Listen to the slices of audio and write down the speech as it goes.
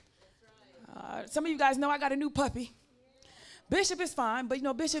Some of you guys know I got a new puppy. Bishop is fine, but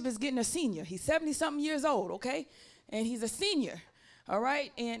Bishop is getting a senior. He's 70-something years old, okay? And he's a senior, all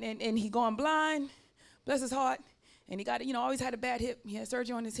right? And he going blind, bless his heart. And he got, always had a bad hip. He had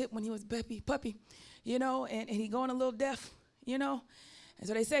surgery on his hip when he was puppy, and he going a little deaf, And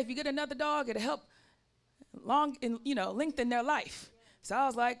so they say if you get another dog, it'll help lengthen their life. So I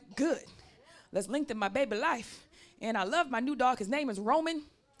was like, good. Let's lengthen my baby life. And I love my new dog. His name is Roman.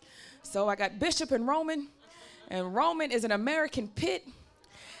 So I got Bishop and Roman. And Roman is an American pit.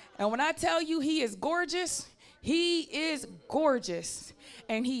 And when I tell you he is gorgeous, he is gorgeous.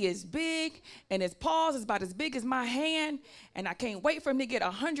 And he is big. And his paws is about as big as my hand. And I can't wait for him to get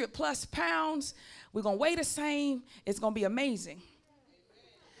 100+ pounds. We're going to weigh the same. It's going to be amazing.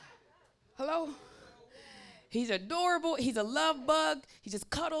 Hello? He's adorable. He's a love bug. He just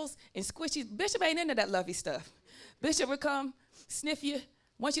cuddles and squishes. Bishop ain't into that lovey stuff. Bishop would come, sniff you,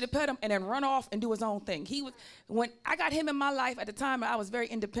 want you to pet him, and then run off and do his own thing. When I got him in my life at the time, I was very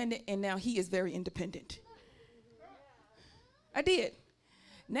independent, and now he is very independent. I did.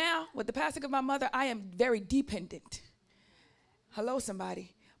 Now, with the passing of my mother, I am very dependent. Hello,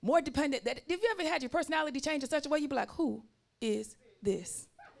 somebody. More dependent. If you ever had your personality change in such a way, you'd be like, who is this?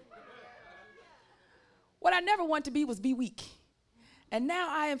 What I never wanted to be was weak. And now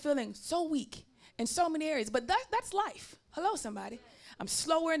I am feeling so weak in so many areas. But that's life. Hello, somebody. I'm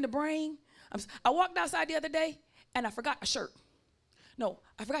slower in the brain. I walked outside the other day, and I forgot a shirt. No,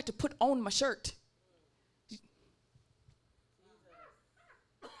 I forgot to put on my shirt.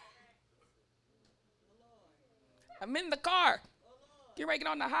 I'm in the car. Get ready to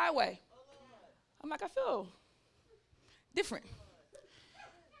get on the highway. I'm like, I feel different.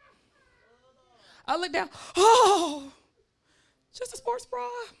 I look down, just a sports bra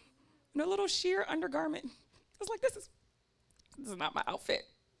and a little sheer undergarment. I was like, this is not my outfit.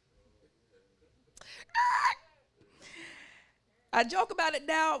 I joke about it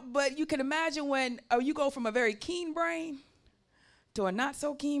now, but you can imagine when you go from a very keen brain to a not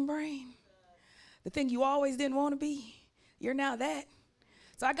so keen brain. The thing you always didn't want to be, you're now that.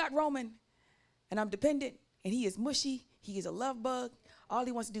 So I got Roman, and I'm dependent, and he is mushy. He is a love bug. All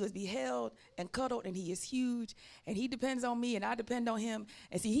he wants to do is be held and cuddled, and he is huge, and he depends on me, and I depend on him.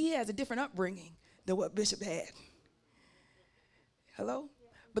 And see, he has a different upbringing than what Bishop had. Hello?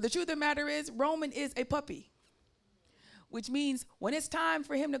 But the truth of the matter is, Roman is a puppy, which means when it's time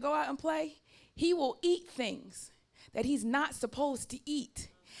for him to go out and play, he will eat things that he's not supposed to eat.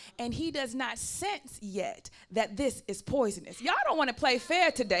 And he does not sense yet that this is poisonous. Y'all don't want to play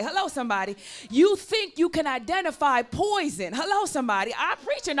fair today. Hello, somebody. You think you can identify poison. Hello, somebody. I'm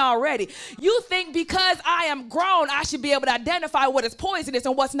preaching already. You think because I am grown, I should be able to identify what is poisonous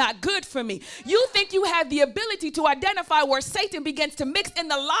and what's not good for me. You think you have the ability to identify where Satan begins to mix in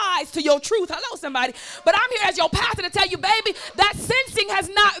the lies to your truth. Hello, somebody. But I'm here as your pastor to tell you, baby, that sensing has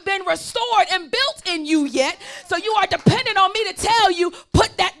not been restored and built in you yet. So you are dependent on me to tell you,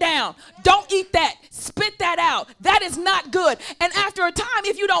 put that down. Don't eat that. Spit that out. That is not good. And after a time,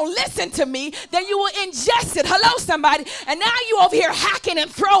 if you don't listen to me, then you will ingest it. Hello, somebody. And now you over here hacking and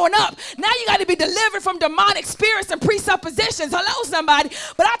throwing up. Now you got to be delivered from demonic spirits and presuppositions. Hello, somebody.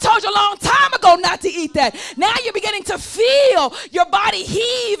 But I told you a long time ago not to eat that. Now you're beginning to feel your body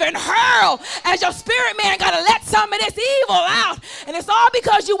heave and hurl as your spirit man got to let some of this evil out. And it's all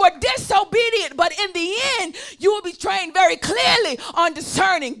because you were disobedient. But in the end, you will be trained very clearly on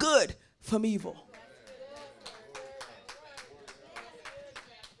discerning good from evil.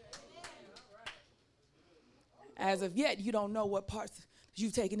 As of yet, you don't know what parts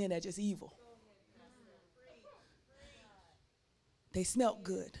you've taken in as just evil. They smelt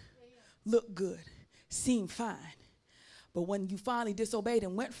good, looked good, seemed fine. But when you finally disobeyed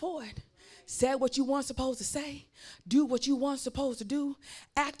and went for it, said what you weren't supposed to say, do what you weren't supposed to do,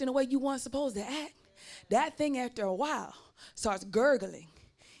 act in the way you weren't supposed to act, that thing after a while starts gurgling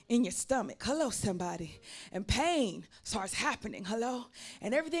in your stomach. Hello, somebody. And pain starts happening. Hello.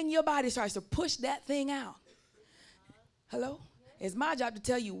 And everything in your body starts to push that thing out. Hello. It's my job to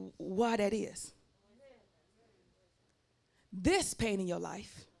tell you why that is. This pain in your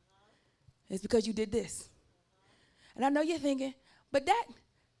life is because you did this. And I know you're thinking, but that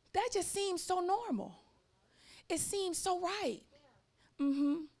just seems so normal. It seems so right.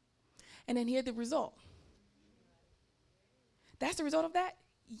 Mm-hmm. And then here's the result. That's the result of that?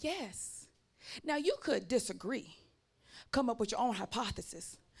 Yes. Now, you could disagree, come up with your own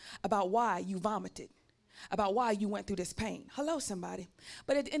hypothesis about why you vomited, about why you went through this pain. Hello, somebody.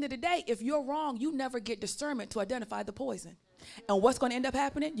 But at the end of the day, if you're wrong, you never get discernment to identify the poison. And what's going to end up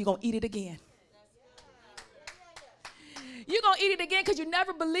happening? You're going to eat it again. You're going to eat it again because you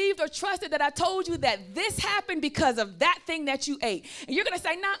never believed or trusted that I told you that this happened because of that thing that you ate. And you're going to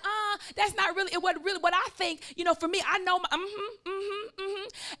say, nah, that's not really, it wasn't really what I think. You know, for me, I know,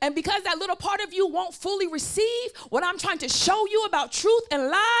 And because that little part of you won't fully receive what I'm trying to show you about truth and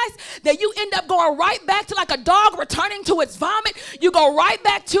lies, that you end up going right back to like a dog returning to its vomit. You go right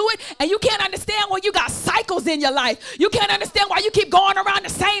back to it, and you can't understand why you got cycles in your life. You can't understand why you keep going around the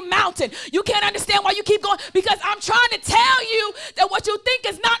same mountain. You can't understand why you keep going, because I'm trying to tell you that what you think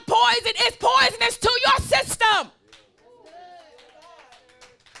is not poison is poisonous to your system.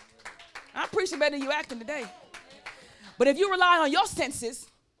 I'm preaching better than you acting today. But if you rely on your senses,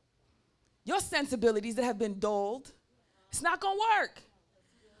 your sensibilities that have been dulled, it's not going to work.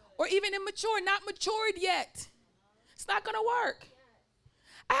 Or even immature, not matured yet. It's not going to work.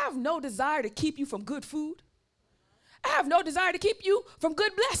 I have no desire to keep you from good food. I have no desire to keep you from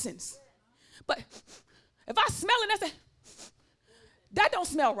good blessings. But if I smell it, I say, that don't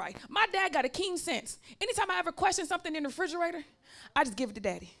smell right. My dad got a keen sense. Anytime I ever question something in the refrigerator, I just give it to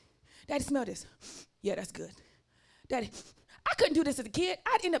Daddy. Daddy, smell this. Yeah, that's good. Daddy, I couldn't do this as a kid.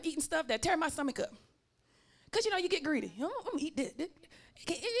 I'd end up eating stuff that tear my stomach up. Because, you know, you get greedy. I'm going to eat this. I'm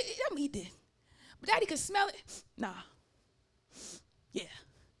going to eat this. But Daddy could smell it. Nah. Yeah.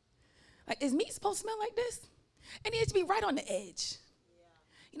 Like, is meat supposed to smell like this? It needs to be right on the edge.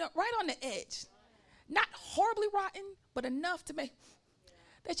 You know, right on the edge. Not horribly rotten, but enough to make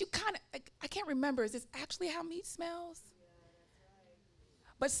that you kind of, I can't remember, is this actually how meat smells?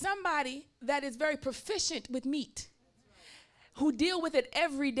 But somebody that is very proficient with meat, who deal with it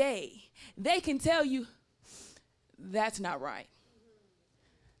every day, they can tell you, that's not right.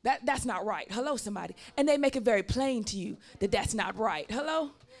 That's not right. Hello, somebody. And they make it very plain to you that that's not right.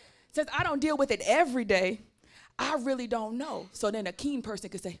 Hello? Since I don't deal with it every day, I really don't know. So then a keen person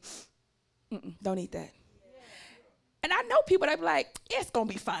could say, don't eat that. And I know people that be like, it's going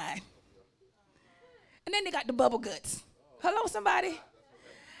to be fine. And then they got the bubble guts. Hello, somebody?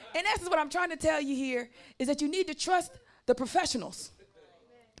 And that's what I'm trying to tell you here, is that you need to trust the professionals.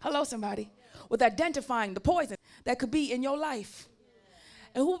 Hello, somebody? With identifying the poison that could be in your life.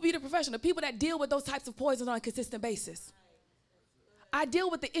 And who will be the professional? The people that deal with those types of poisons on a consistent basis. I deal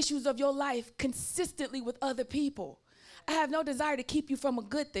with the issues of your life consistently with other people. I have no desire to keep you from a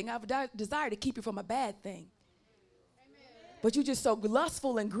good thing. I have a desire to keep you from a bad thing. But you're just so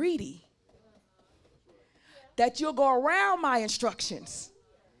lustful and greedy that you'll go around my instructions.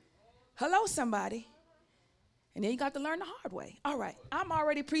 Hello, somebody. And then you got to learn the hard way. All right, I'm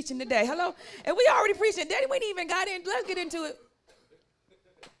already preaching today. Hello? And we already preaching. Daddy, we ain't even got in. Let's get into it.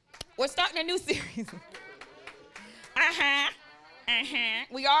 We're starting a new series.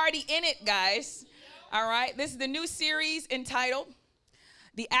 We already in it, guys. All right, this is the new series entitled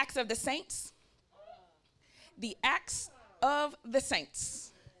The Acts of the Saints. The Acts of the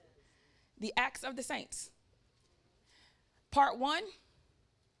Saints. The Acts of the Saints. Part 1,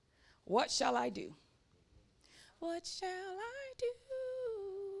 what shall I do? What shall I do?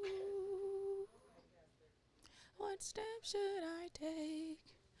 What step should I take?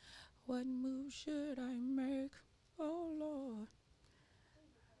 What move should I make? Oh, Lord.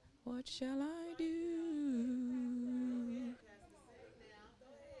 What shall I do?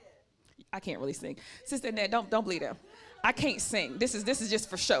 I can't really sing. Sister Ned, don't bleed out. I can't sing. This is just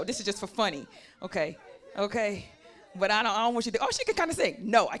for show. This is just for funny. Okay. But I don't want you to think, oh, she can kind of sing.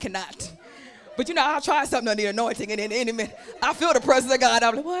 No, I cannot. But you know, I'll try something on the anointing, and in any minute, I feel the presence of God.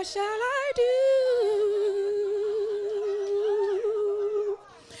 I'm like, what shall I do?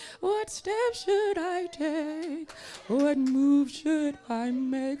 What step should I take? What move should I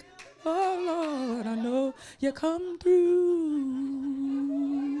make? Oh, Lord, I know you come through.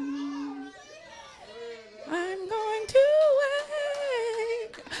 I'm going to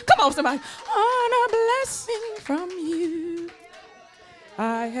wait. Come on, somebody. On a blessing from you.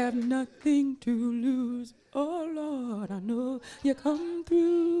 I have nothing to lose. Oh, Lord, I know you come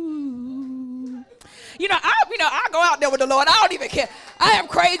through. I go out there with the Lord. I don't even care. I am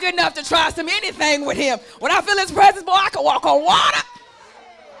crazy enough to try anything with him. When I feel his presence, boy, I can walk on water.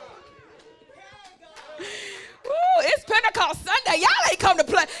 Ooh, it's Pentecost Sunday. Y'all ain't come to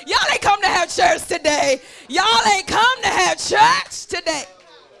play. Y'all ain't come to have church today. Y'all ain't come to have church today.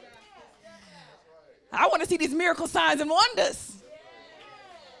 I want to see these miracle signs and wonders.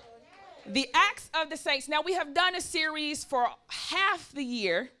 The Acts of the Saints. Now, we have done a series for half the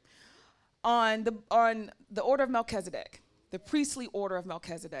year on the order of Melchizedek, the priestly order of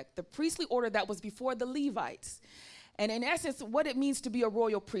Melchizedek, the priestly order that was before the Levites. And in essence, what it means to be a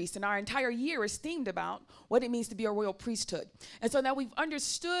royal priest. And our entire year is themed about what it means to be a royal priesthood. And so now we've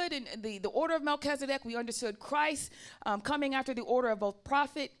understood in the order of Melchizedek, we understood Christ coming after the order of both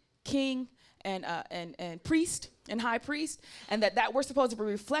prophet, king, and priest and high priest, and that we're supposed to be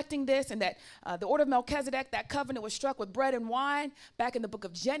reflecting this, and that the order of Melchizedek, that covenant was struck with bread and wine back in the book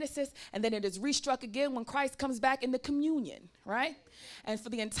of Genesis, and then it is restruck again when Christ comes back in the communion, right? And for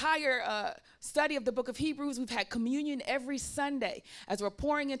the entire study of the book of Hebrews, we've had communion every Sunday as we're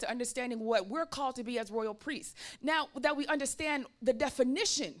pouring into understanding what we're called to be as royal priests. Now that we understand the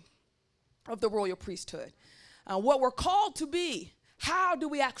definition of the royal priesthood, what we're called to be, how do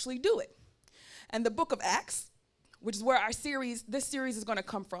we actually do it? And the book of Acts, which is where this series is going to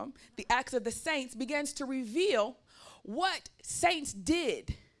come from, the Acts of the Saints, begins to reveal what saints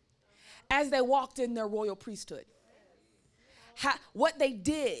did as they walked in their royal priesthood. What they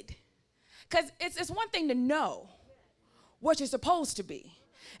did. Because it's one thing to know what you're supposed to be.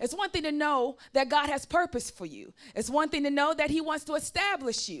 It's one thing to know that God has purpose for you. It's one thing to know that he wants to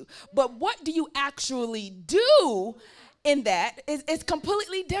establish you. But what do you actually do in that is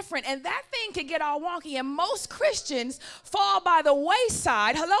completely different. And that thing can get all wonky. And most Christians fall by the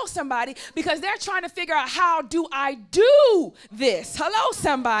wayside, hello somebody, because they're trying to figure out, how do I do this? Hello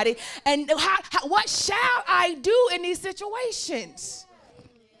somebody. And what shall I do in these situations?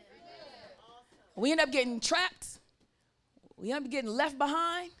 We end up getting trapped. We end up getting left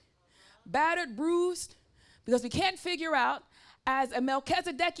behind, battered, bruised, because we can't figure out, as a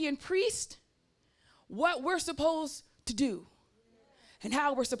Melchizedekian priest, what we're supposed to do and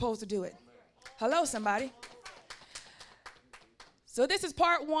how we're supposed to do it. Hello, somebody. So this is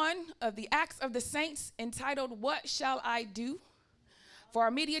part 1 of the Acts of the Saints, entitled, What Shall I Do? For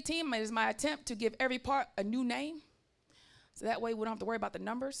our media team, it is my attempt to give every part a new name, so that way we don't have to worry about the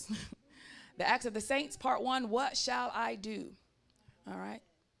numbers. The Acts of the Saints, part 1, What Shall I Do? All right.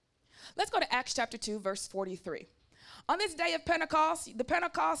 Let's go to Acts chapter 2, verse 43. On this day of Pentecost, the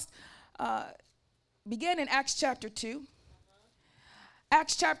Pentecost began in Acts chapter 2.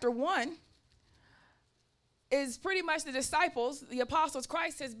 Acts chapter 1 is pretty much the disciples, the apostles.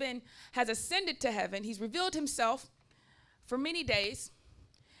 Christ has ascended to heaven. He's revealed himself for many days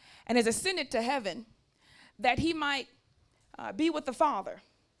and has ascended to heaven that he might be with the Father.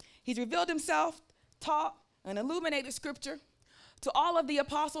 He's revealed himself, taught, and illuminated scripture to all of the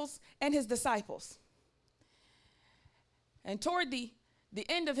apostles and his disciples. And toward the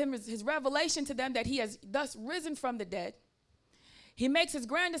end of his revelation to them that he has thus risen from the dead, he makes his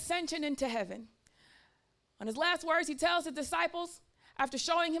grand ascension into heaven. On his last words, he tells his disciples, after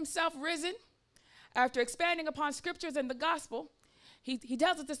showing himself risen, after expanding upon scriptures and the gospel, he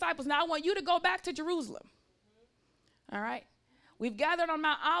tells his disciples, now I want you to go back to Jerusalem. All right? We've gathered on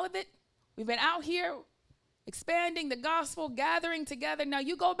Mount Olivet. We've been out here expanding the gospel, gathering together. Now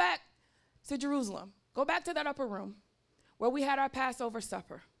you go back to Jerusalem. Go back to that upper room where we had our Passover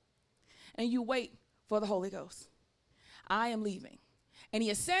supper. And you wait for the Holy Ghost. I am leaving. And he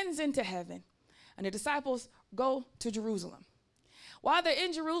ascends into heaven. And the disciples go to Jerusalem. While they're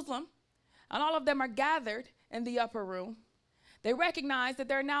in Jerusalem, and all of them are gathered in the upper room, they recognize that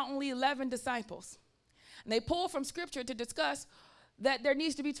there are now only 11 disciples. And they pull from scripture to discuss that there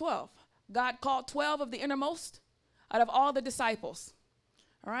needs to be 12. God called 12 of the innermost out of all the disciples.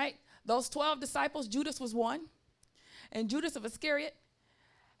 All right? Those 12 disciples, Judas was one. And Judas of Iscariot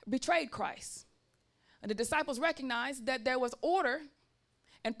betrayed Christ. And the disciples recognized that there was order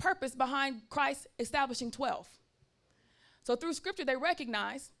and purpose behind Christ establishing 12. So through scripture, they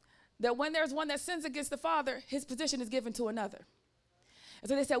recognize that when there's one that sins against the Father, his position is given to another. And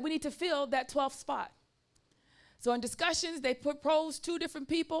so they said, we need to fill that 12th spot. So in discussions, they proposed 2 different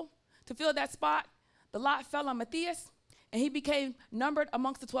people to fill that spot. The lot fell on Matthias, and he became numbered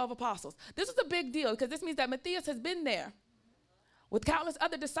amongst the 12 apostles. This is a big deal, because this means that Matthias has been there with countless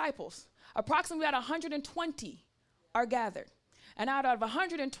other disciples. Approximately about 120 are gathered. And out of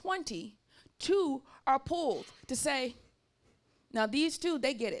 120, 2 are pulled to say, now these 2,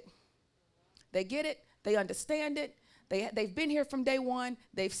 they get it. They get it. They understand it. They've been here from day one.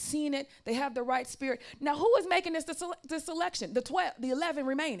 They've seen it. They have the right spirit. Now, who is making this selection? The 11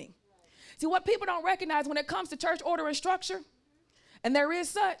 remaining. See, what people don't recognize when it comes to church order and structure, and there is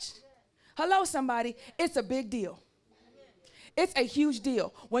such, hello, somebody, it's a big deal. It's a huge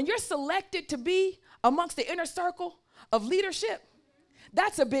deal. When you're selected to be amongst the inner circle of leadership,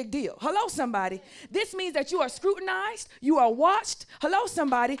 that's a big deal. Hello, somebody. This means that you are scrutinized. You are watched. Hello,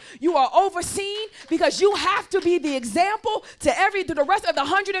 somebody. You are overseen, because you have to be the example to the rest of the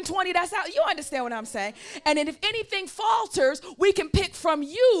 120 that's out. You understand what I'm saying? And then if anything falters, we can pick from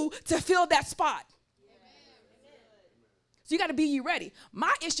you to fill that spot. So you got to be ye ready.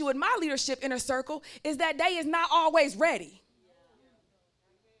 My issue in my leadership inner circle is that they is not always ready.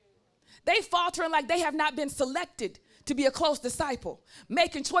 They faltering like they have not been selected to be a close disciple,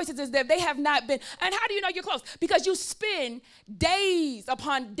 making choices as if they have not been. And how do you know you're close? Because you spend days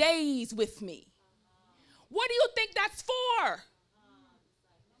upon days with me. What do you think that's for?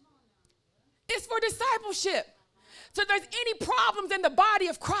 It's for discipleship. So if there's any problems in the body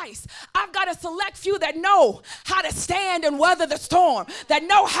of Christ, I've got a select few that know how to stand and weather the storm, that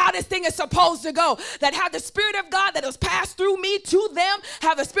know how this thing is supposed to go, that have the Spirit of God that has passed through me to them,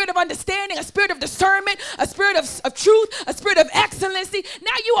 have a spirit of understanding, a spirit of discernment, a spirit of truth, a spirit of excellency.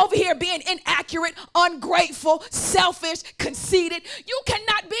 Now you over here being inaccurate, ungrateful, selfish, conceited. You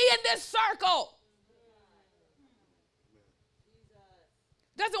cannot be in this circle.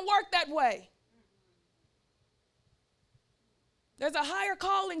 Doesn't work that way. There's a higher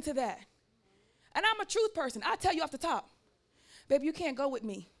calling to that. And I'm a truth person. I tell you off the top, baby, you can't go with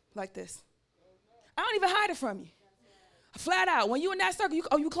me like this. I don't even hide it from you. Flat out. When you in that circle,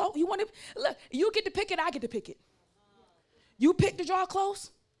 you close? You want to, look, you get to pick it, I get to pick it. You pick to draw close,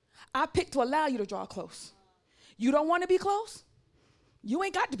 I pick to allow you to draw close. You don't want to be close? You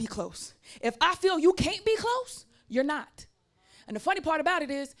ain't got to be close. If I feel you can't be close, you're not. And the funny part about it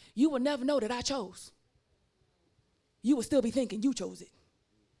is, you will never know that I chose. You will still be thinking you chose it.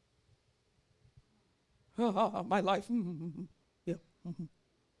 My life. Yeah.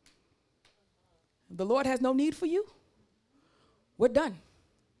 The Lord has no need for you. We're done.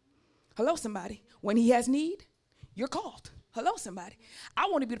 Hello, somebody. When he has need, you're called. Hello, somebody. I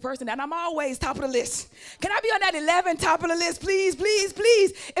want to be the person that I'm always top of the list. Can I be on that 11 top of the list, please, please,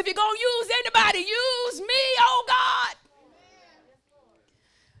 please? If you're going to use anybody, use me, oh God.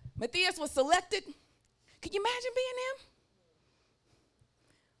 Matthias was selected. Can you imagine being him?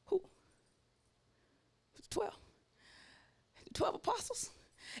 Who? 12. 12 apostles.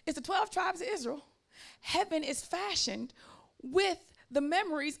 It's the 12 tribes of Israel. Heaven is fashioned with the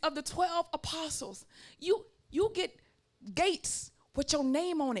memories of the 12 apostles. You get gates with your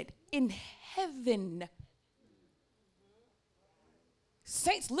name on it in heaven.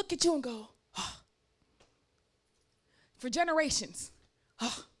 Saints look at you and go, oh. For generations,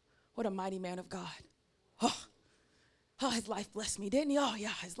 oh, what a mighty man of God. Oh, his life blessed me, didn't he? Oh,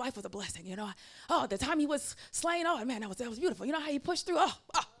 yeah, his life was a blessing, you know. Oh, the time he was slain, oh, man, that was beautiful. You know how he pushed through? Oh.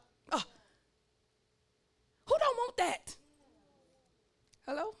 Who don't want that?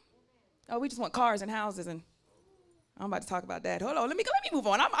 Hello? Oh, we just want cars and houses, and I'm about to talk about that. Hold on, let me move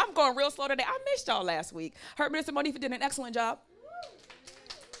on. I'm going real slow today. I missed y'all last week. Heard Minister Monifa did an excellent job.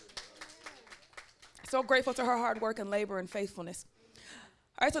 So grateful to her hard work and labor and faithfulness.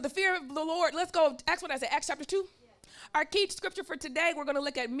 All right, so the fear of the Lord. Let's go. Acts chapter 2. Our key scripture for today, we're going to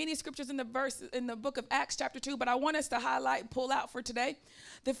look at many scriptures in the book of Acts chapter 2, but I want us to highlight and pull out for today.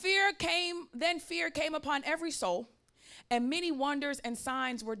 Fear came upon every soul, and many wonders and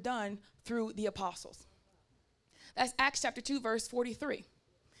signs were done through the apostles. That's Acts chapter 2, verse 43.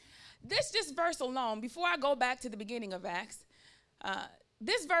 This verse alone, before I go back to the beginning of Acts,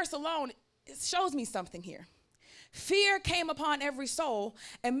 this verse alone shows me something here. Fear came upon every soul,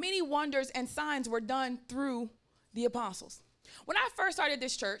 and many wonders and signs were done through the apostles. When I first started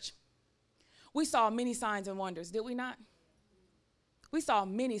this church, we saw many signs and wonders, did we not? We saw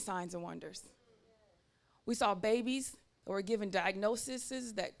many signs and wonders. We saw babies that were given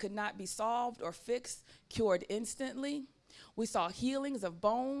diagnoses that could not be solved or fixed, cured instantly. We saw healings of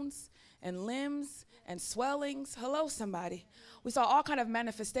bones and limbs and swellings. Hello, somebody. We saw all kind of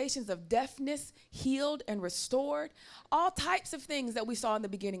manifestations of deafness healed and restored, all types of things that we saw in the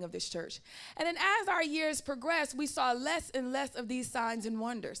beginning of this church. And then as our years progressed, we saw less and less of these signs and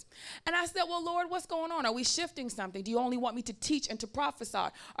wonders. And I said, well, Lord, what's going on? Are we shifting something? Do you only want me to teach and to prophesy?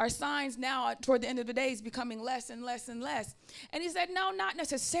 Are signs now toward the end of the day is becoming less and less and less? And he said, no, not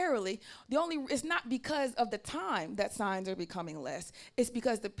necessarily. It's not because of the time that signs are becoming less. It's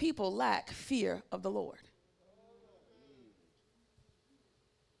because the people lack fear of the Lord.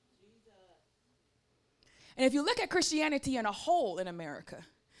 And if you look at Christianity in a whole in America,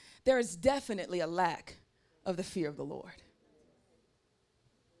 there is definitely a lack of the fear of the Lord.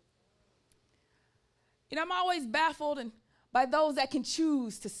 You know, I'm always baffled by those that can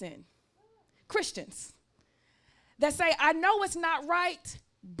choose to sin. Christians that say, I know it's not right,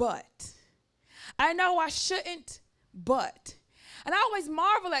 but. I know I shouldn't, but. And I always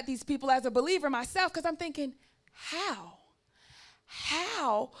marvel at these people as a believer myself because I'm thinking, how?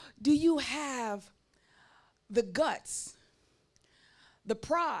 How do you have the guts, the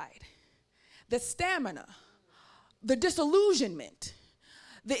pride, the stamina, the disillusionment,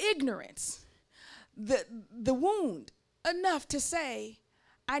 the ignorance, the wound enough to say,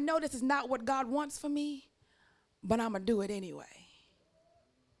 I know this is not what God wants for me, but I'm going to do it anyway.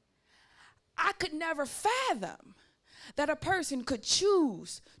 I could never fathom that a person could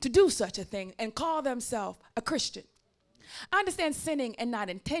choose to do such a thing and call themselves a Christian. I understand sinning and not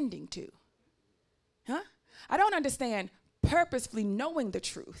intending to. I don't understand purposefully knowing the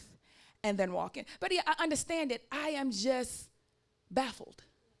truth and then walking. But yeah, I understand it. I am just baffled.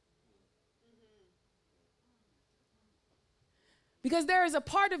 Because there is a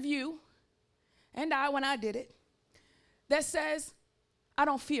part of you, and I, when I did it, that says, I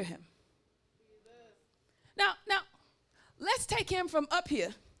don't fear him. Now, let's take him from up here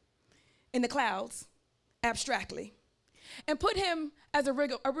in the clouds, abstractly, and put him as a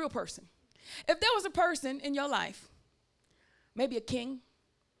real person. If there was a person in your life, maybe a king,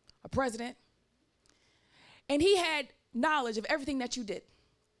 a president, and he had knowledge of everything that you did,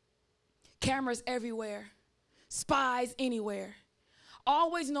 cameras everywhere, spies anywhere,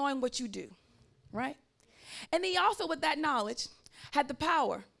 always knowing what you do, right? And he also, with that knowledge, had the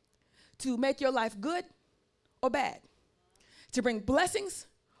power to make your life good or bad, to bring blessings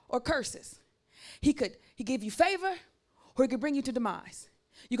or curses. He gave you favor, or he could bring you to demise.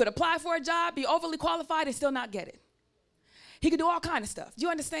 You could apply for a job, be overly qualified, and still not get it. He could do all kinds of stuff. Do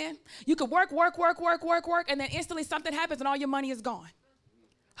you understand? You could work, and then instantly something happens and all your money is gone.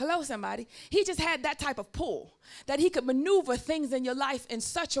 Hello, somebody. He just had that type of pull, that he could maneuver things in your life in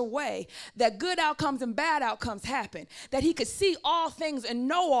such a way that good outcomes and bad outcomes happen, that he could see all things and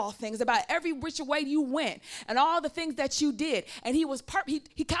know all things about every which way you went and all the things that you did. And he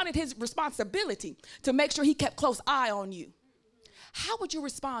counted his responsibility to make sure he kept close eye on you. How would you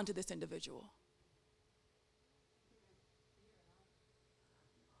respond to this individual?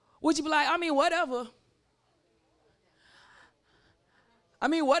 Would you be like, whatever? I'm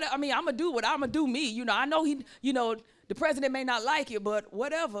going to do what I'm going to do me. I know the president may not like it, but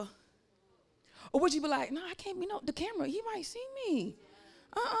whatever. Or would you be like, no, I can't, the camera, he might see me.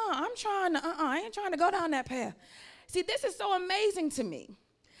 I ain't trying to go down that path. See, this is so amazing to me,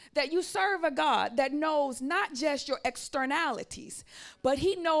 that you serve a God that knows not just your externalities, but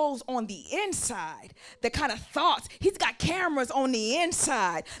he knows on the inside the kind of thoughts. He's got cameras on the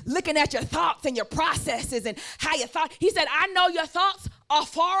inside looking at your thoughts and your processes and how you thought. He said, I know your thoughts are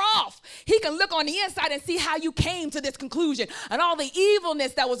far off. He can look on the inside and see how you came to this conclusion and all the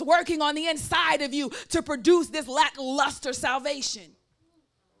evilness that was working on the inside of you to produce this lackluster salvation.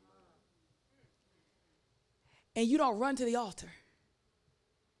 And you don't run to the altar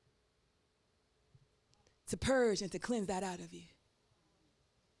to purge and to cleanse that out of you.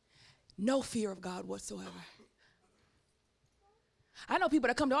 No fear of God whatsoever. I know people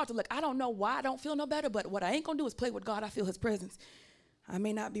that come to the altar, look, I don't know why I don't feel no better, but what I ain't going to do is play with God. I feel his presence. I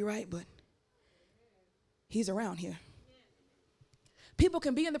may not be right, but he's around here. People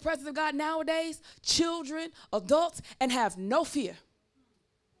can be in the presence of God nowadays, children, adults, and have no fear.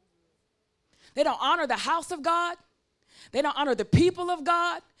 They don't honor the house of God. They don't honor the people of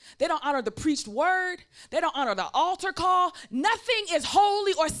God. They don't honor the preached word. They don't honor the altar call. Nothing is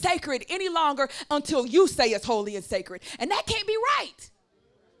holy or sacred any longer until you say it's holy and sacred. And that can't be right.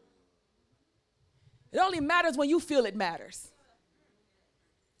 It only matters when you feel it matters.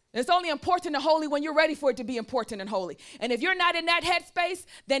 It's only important and holy when you're ready for it to be important and holy. And if you're not in that headspace,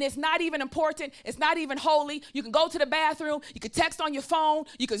 then it's not even important. It's not even holy. You can go to the bathroom. You can text on your phone.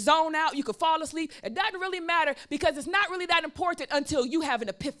 You can zone out. You can fall asleep. It doesn't really matter because it's not really that important until you have an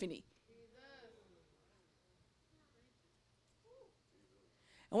epiphany.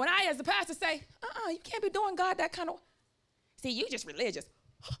 And when I, as the pastor, say, you can't be doing God that kind of, see, you just religious.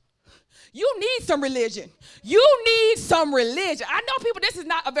 You need some religion. You need some religion. I know people, this is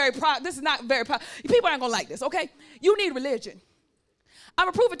not very, people aren't going to like this, okay? You need religion. I'm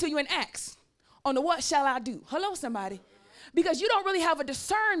going to prove it to you in Acts on the what shall I do. Hello, somebody. Because you don't really have a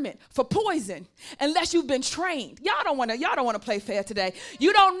discernment for poison unless you've been trained. Y'all don't want to play fair today.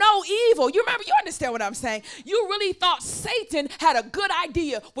 You don't know evil. You understand what I'm saying. You really thought Satan had a good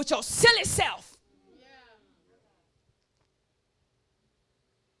idea with your silly self.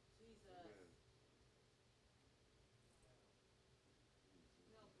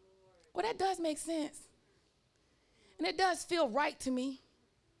 Well, that does make sense. And it does feel right to me.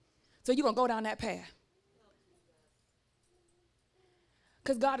 So you're going to go down that path.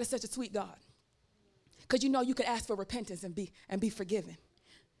 Because God is such a sweet God. Because you can ask for repentance and be forgiven.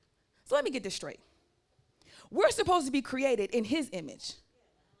 So let me get this straight. We're supposed to be created in his image.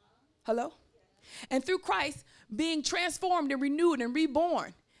 Hello? And through Christ being transformed and renewed and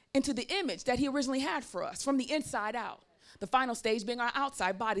reborn into the image that he originally had for us from the inside out. The final stage being our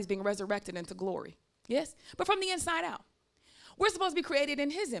outside bodies being resurrected into glory. Yes? But from the inside out. We're supposed to be created in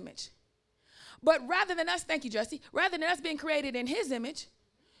his image. But rather than us, thank you, Jesse, rather than us being created in his image,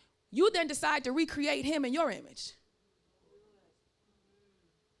 you then decide to recreate him in your image.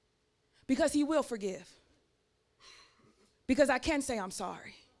 Because he will forgive. Because I can say I'm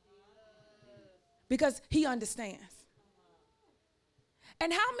sorry. Because he understands.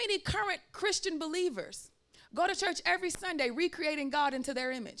 And how many current Christian believers go to church every Sunday recreating God into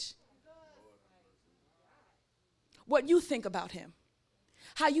their image? What you think about him,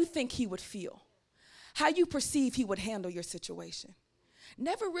 how you think he would feel, how you perceive he would handle your situation.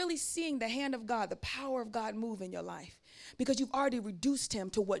 Never really seeing the hand of God, the power of God move in your life because you've already reduced him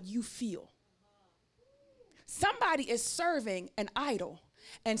to what you feel. Somebody is serving an idol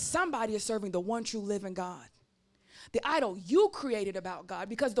and somebody is serving the one true living God. The idol you created about God,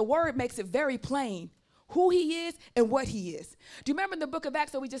 because the word makes it very plain who he is and what he is. Do you remember in the book of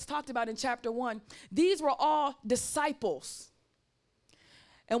Acts that we just talked about in chapter 1? These were all disciples.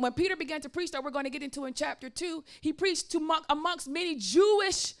 And when Peter began to preach that we're going to get into in chapter 2, he preached amongst many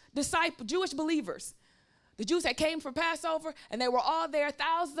Jewish believers. The Jews that came for Passover, and they were all there,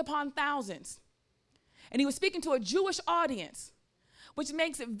 thousands upon thousands. And he was speaking to a Jewish audience, which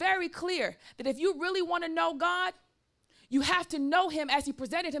makes it very clear that if you really want to know God, you have to know him as he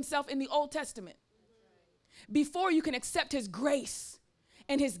presented himself in the Old Testament before you can accept his grace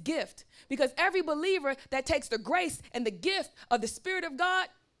and his gift. Because every believer that takes the grace and the gift of the Spirit of God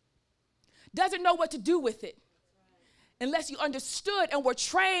doesn't know what to do with it unless you understood and were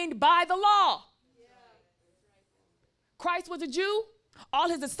trained by the law. Christ was a Jew. All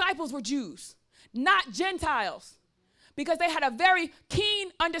his disciples were Jews, not Gentiles, because they had a very keen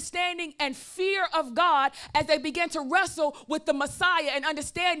understanding and fear of God as they began to wrestle with the Messiah and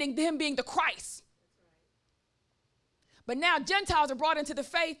understanding him being the Christ. But now Gentiles are brought into the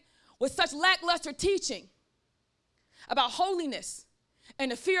faith with such lackluster teaching about holiness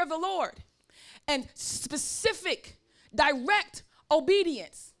and the fear of the Lord and specific, direct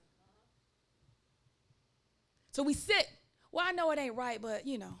obedience. So we sit, well, I know it ain't right, but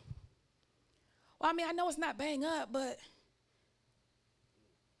you know. Well, I mean, I know it's not bang up, but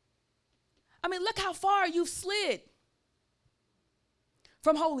I mean, look how far you've slid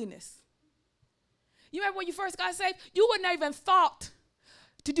from holiness. You remember when you first got saved? You wouldn't have even thought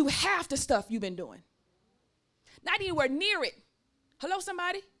to do half the stuff you've been doing. Not anywhere near it. Hello,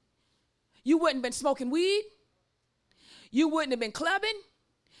 somebody? You wouldn't have been smoking weed. You wouldn't have been clubbing.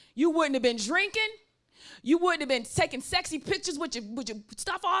 You wouldn't have been drinking. You wouldn't have been taking sexy pictures with your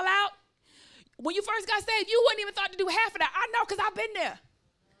stuff all out. When you first got saved, you wouldn't even thought to do half of that. I know, because I've been there.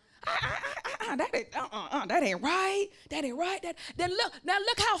 That ain't right. That ain't right. Then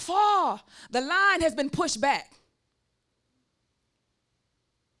look how far the line has been pushed back.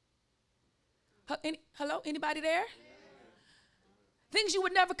 Hello, anybody there? Things you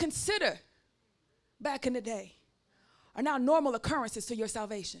would never consider back in the day are now normal occurrences to your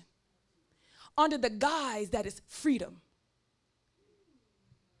salvation under the guise that is freedom.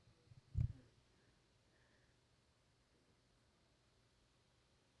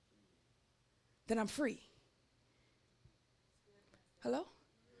 Then I'm free. Hello?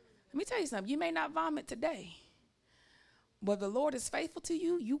 Let me tell you something. You may not vomit today, but the Lord is faithful to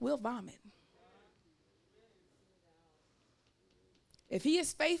you, you will vomit. If he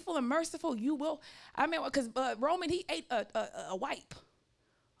is faithful and merciful, you will. I mean, because Roman, he ate a wipe.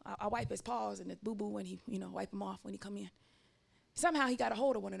 I wipe his paws and his boo-boo when he, wipe him off when he come in. Somehow he got a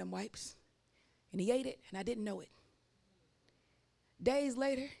hold of one of them wipes, and he ate it, and I didn't know it. Days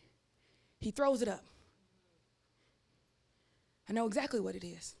later, he throws it up. I know exactly what it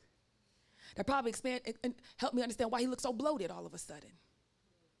is. That probably helped me understand why he looked so bloated all of a sudden.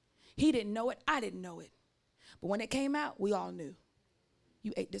 He didn't know it. I didn't know it. But when it came out, we all knew.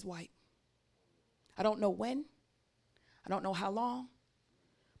 You ate this wipe. I don't know when. I don't know how long.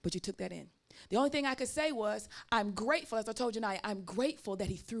 But you took that in. The only thing I could say was, I'm grateful, as I told you tonight, I'm grateful that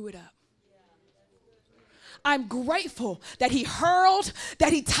he threw it up. I'm grateful that he hurled,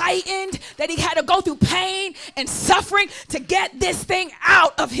 that he tightened, that he had to go through pain and suffering to get this thing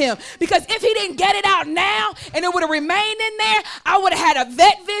out of him. Because if he didn't get it out now and it would have remained in there, I would have had a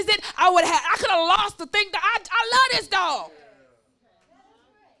vet visit. I could have lost the thing. I love this dog.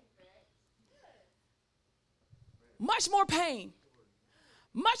 Much more pain,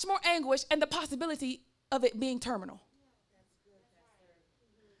 much more anguish, and the possibility of it being terminal.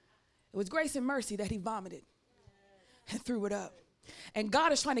 It was grace and mercy that he vomited and threw it up And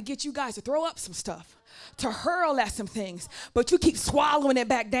God is trying to get you guys to throw up some stuff, to hurl at some things, but you keep swallowing it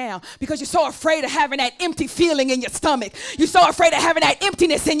back down because you're so afraid of having that empty feeling in your stomach. You're so afraid of having that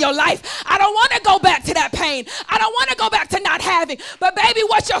emptiness in your life. I don't want to go back to that pain. I don't want to go back to not having. But baby,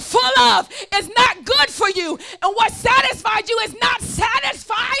 what you're full of is not good for you. And what satisfied you is not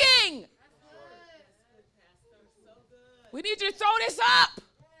satisfying. We need you to throw this up.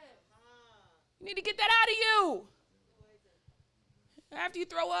 You need to get that out of you. After you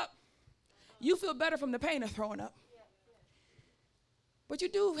throw up, you feel better from the pain of throwing up. But you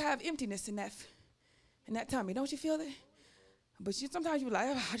do have emptiness in that tummy. Don't you feel that? But sometimes you're like,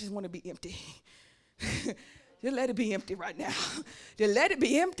 oh, I just want to be empty. Just let it be empty right now. Just let it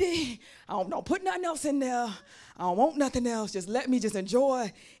be empty. I don't put nothing else in there. I don't want nothing else. Just let me just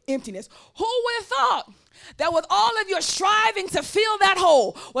enjoy emptiness. Who would have thought that with all of your striving to fill that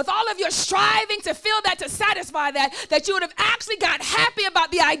hole, with all of your striving to fill that, to satisfy that you would have actually got happy about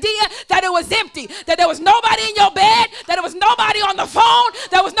the idea that it was empty, that there was nobody in your bed, that there was nobody on the phone,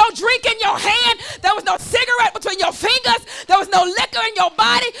 there was no drink in your hand, there was no cigarette between your fingers, there was no liquor in your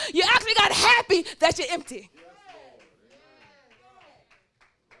body. You actually got happy that you're empty.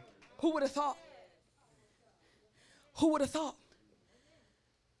 Who would have thought? Who would have thought?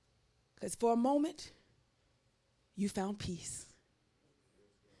 Because for a moment, you found peace.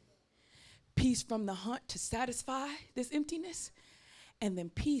 Peace from the hunt to satisfy this emptiness, and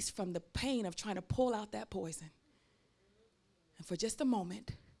then peace from the pain of trying to pull out that poison. And for just a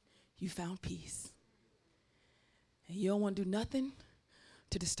moment, you found peace. And you don't want to do nothing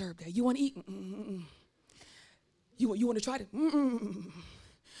to disturb that. You want to eat? You want to try to?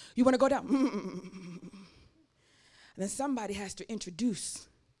 You want to go down? And then somebody has to introduce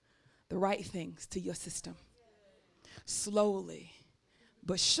the right things to your system. Slowly,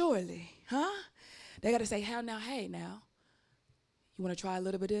 but surely, huh? They got to say, hey now, you want to try a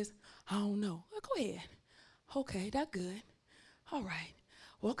little bit of this? I don't know. Well, go ahead. Okay, that's good. All right.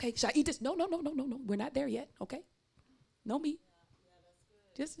 Well, okay, should I eat this? No. We're not there yet, okay? No meat.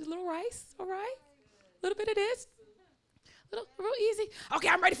 Just a little rice, all right? A little bit of this. Real easy. Okay,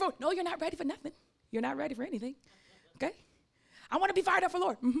 I'm ready for it. No, you're not ready for nothing. You're not ready for anything, okay? I want to be fired up for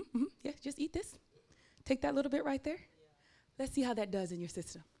Lord. Yeah, just eat this. Take that little bit right there. Let's see how that does in your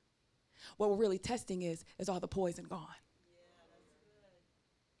system. What we're really testing is all the poison gone?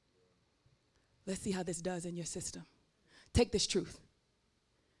 Let's see how this does in your system. Take this truth.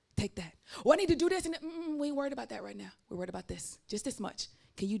 Take that. Oh, I need to do this. And we ain't worried about that right now. We're worried about this. Just this much.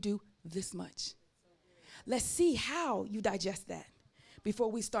 Can you do this much? Let's see how you digest that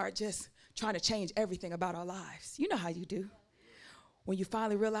before we start just trying to change everything about our lives. You know how you do. When you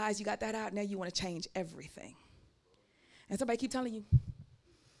finally realize you got that out, now you want to change everything. And somebody keep telling you,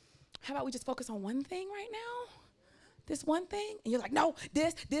 how about we just focus on one thing right now? This one thing? And you're like, no,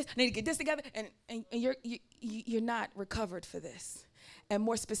 this, I need to get this together. And you're not recovered for this. And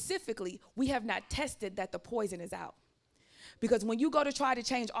more specifically, we have not tested that the poison is out. Because when you go to try to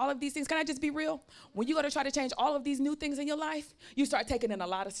change all of these things, can I just be real? When you go to try to change all of these new things in your life, you start taking in a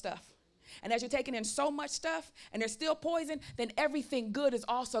lot of stuff. And as you're taking in so much stuff and there's still poison, then everything good is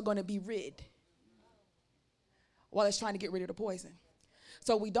also going to be rid while it's trying to get rid of the poison.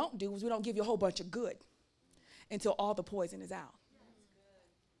 So what we don't do is we don't give you a whole bunch of good until all the poison is out.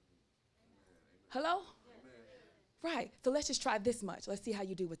 Hello? Right. So let's just try this much. Let's see how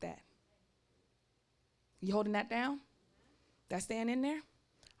you do with that. You holding that down? That staying in there?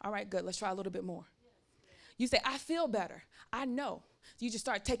 All right, good. Let's try a little bit more. You say, I feel better. I know. So you just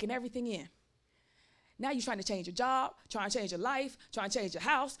start taking everything in. Now you're trying to change your job, trying to change your life, trying to change your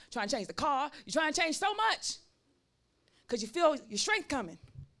house, trying to change the car. You're trying to change so much because you feel your strength coming.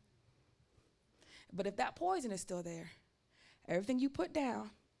 But if that poison is still there, everything you put down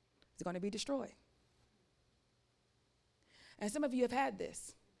is going to be destroyed. And some of you have had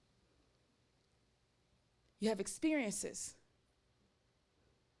this. You have experiences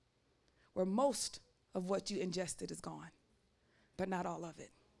where most of what you ingested is gone, but not all of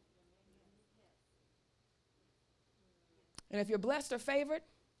it. And if you're blessed or favored,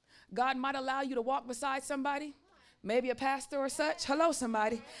 God might allow you to walk beside somebody, maybe a pastor or such, hello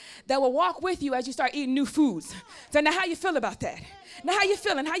somebody, that will walk with you as you start eating new foods. So now how you feel about that? Now how you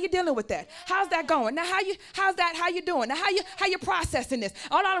feeling? How you dealing with that? How's that going? Now how you doing? Now how you processing this?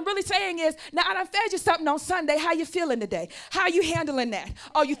 All I'm really saying is, now I done fed you something on Sunday. How you feeling today? How you handling that?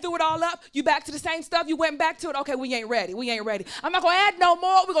 Oh, you threw it all up? You back to the same stuff? You went back to it? Okay, we ain't ready. I'm not going to add no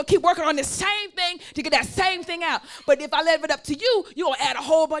more. We're going to keep working on this same thing to get that same thing out. But if I leave it up to you, you're going to add a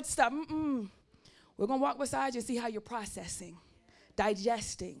whole bunch of stuff. We're going to walk beside you and see how you're processing,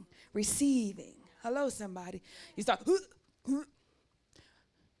 digesting, receiving. Hello, somebody. You start,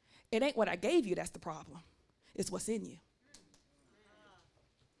 It ain't what I gave you that's the problem. It's what's in you.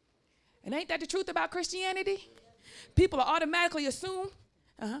 And ain't that the truth about Christianity? People automatically assume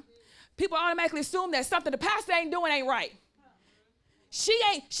that something the pastor ain't doing ain't right. She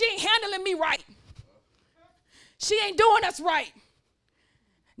ain't handling me right. She ain't doing us right.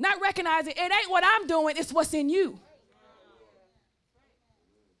 Not recognizing it ain't what I'm doing, it's what's in you.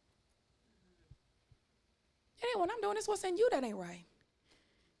 It ain't what I'm doing, it's what's in you that ain't right.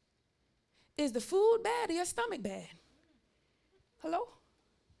 Is the food bad or your stomach bad? Hello?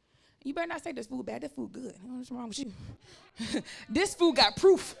 You better not say this food bad. This food good. What's wrong with you? This food got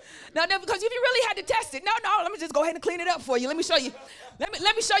proof. Now, because if you really had to test it, no, let me just go ahead and clean it up for you. Let me show you.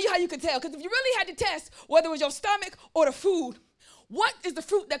 Let me show you how you can tell. Because if you really had to test whether it was your stomach or the food, what is the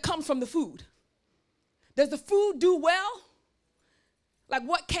fruit that comes from the food? Does the food do well? Like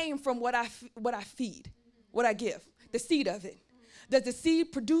what came from what I feed, what I give, the seed of it? Does the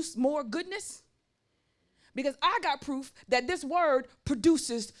seed produce more goodness? Because I got proof that this word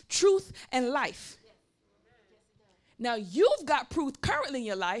produces truth and life. Now you've got proof currently in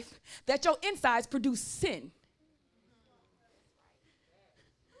your life that your insides produce sin.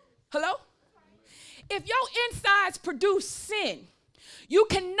 Hello? If your insides produce sin, you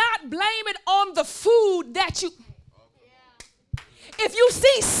cannot blame it on the food that you... If you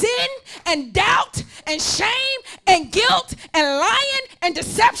see sin and doubt and shame and guilt and lying and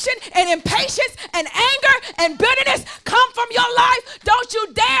deception and impatience and anger and bitterness come from your life, don't you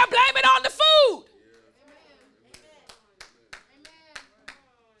dare blame it on the food.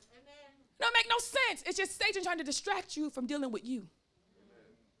 No, it makes no sense. It's just Satan trying to distract you from dealing with you.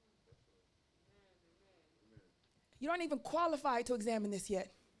 You don't even qualify to examine this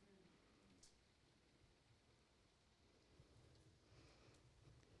yet.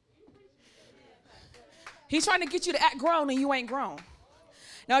 He's trying to get you to act grown and you ain't grown.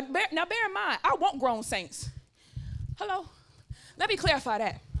 Now bear in mind, I want grown saints. Hello? Let me clarify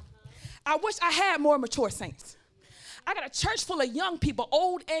that. I wish I had more mature saints. I got a church full of young people,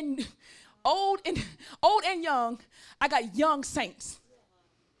 old and young. I got young saints.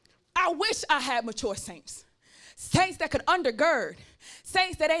 I wish I had mature saints. Saints that could undergird.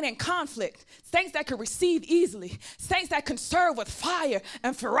 Saints that ain't in conflict. Saints that could receive easily. Saints that can serve with fire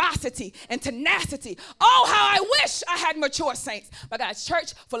and ferocity and tenacity. Oh, how I wish I had mature saints. But I got a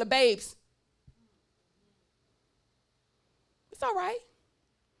church full of babes. It's all right.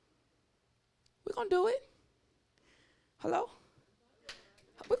 We're going to do it. Hello?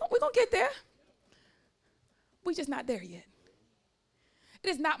 We're going to get there. We're just not there yet. It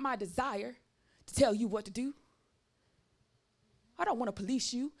is not my desire to tell you what to do. I don't want to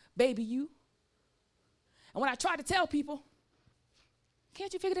police you, baby you. And when I try to tell people,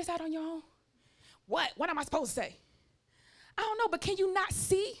 can't you figure this out on your own? What? What am I supposed to say? I don't know, but can you not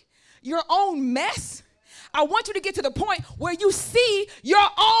see your own mess? I want you to get to the point where you see your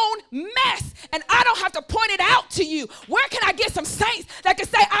own mess and I don't have to point it out to you. Where can I get some saints that can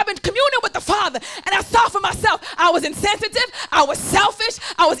say, I've been communing with the Father and I saw for myself, I was insensitive, I was selfish,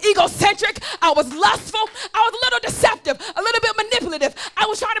 I was egocentric, I was lustful, I was a little deceptive, a little bit manipulative. I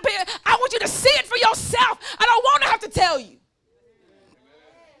want you to see it for yourself. I don't want to have to tell you.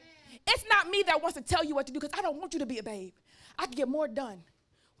 It's not me that wants to tell you what to do because I don't want you to be a babe. I can get more done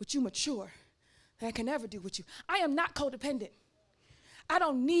with you mature than I can ever do with you. I am not codependent. I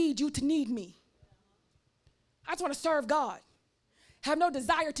don't need you to need me. I just want to serve God. Have no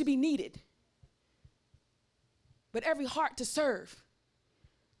desire to be needed, but every heart to serve.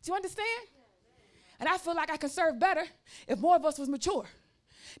 Do you understand? And I feel like I can serve better if more of us was mature.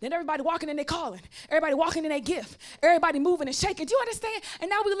 Then everybody walking in their calling, everybody walking in their gift, everybody moving and shaking. Do you understand? And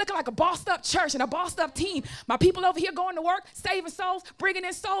now we're looking like a bossed up church and a bossed up team. My people over here going to work, saving souls, bringing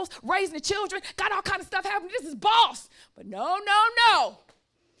in souls, raising the children, got all kind of stuff happening. This is boss. But no.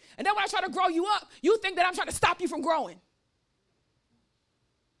 And then when I try to grow you up, you think that I'm trying to stop you from growing.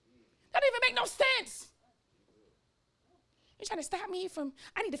 That doesn't even make no sense. You're trying to stop me from,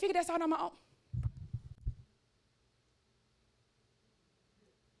 I need to figure this out on my own.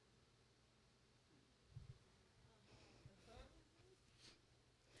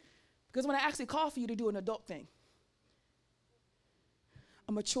 Because when I actually call for you to do an adult thing,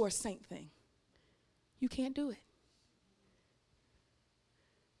 a mature saint thing, you can't do it.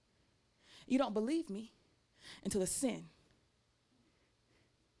 You don't believe me until it's sin.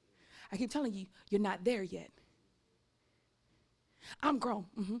 I keep telling you, you're not there yet. I'm grown.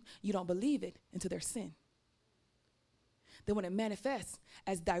 You don't believe it until there's sin. Then when it manifests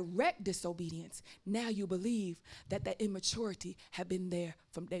as direct disobedience, now you believe that that immaturity had been there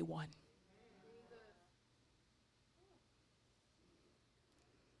from day one.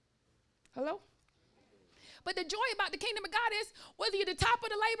 Hello? But the joy about the kingdom of God is whether you're the top of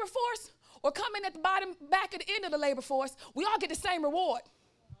the labor force or coming at the bottom, back at the end of the labor force, we all get the same reward.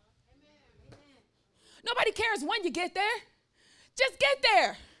 Amen. Nobody cares when you get there. Just get there.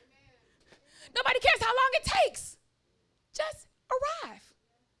 Amen. Nobody cares how long it takes. Just arrive.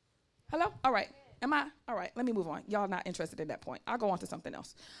 Hello? All right. Am I? All right. Let me move on. Y'all not interested at that point. I'll go on to something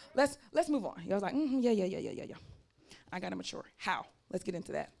else. Let's move on. Y'all was like, yeah. I got to mature. How? Let's get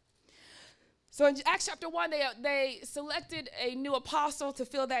into that. So in Acts chapter 1, they selected a new apostle to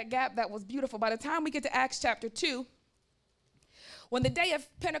fill that gap. That was beautiful. By the time we get to Acts chapter 2, when the day of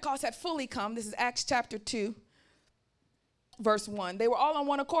Pentecost had fully come, this is Acts chapter 2, verse 1, they were all on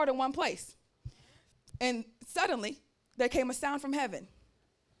one accord in one place. And suddenly there came a sound from heaven,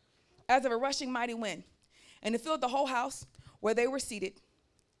 as of a rushing mighty wind, and it filled the whole house where they were seated.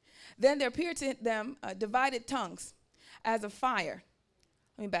 Then there appeared to them divided tongues as of fire.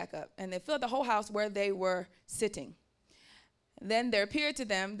 Let me back up. And they filled the whole house where they were sitting. Then there appeared to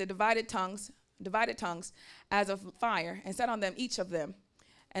them the divided tongues as of fire, and sat on them, each of them.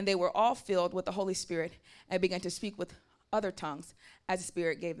 And they were all filled with the Holy Spirit and began to speak with other tongues as the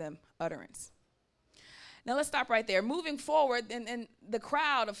Spirit gave them utterance. Now let's stop right there. Moving forward, in the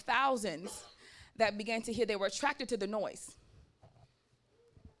crowd of thousands that began to hear, they were attracted to the noise.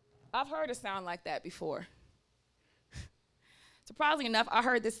 I've heard a sound like that before. Surprisingly enough, I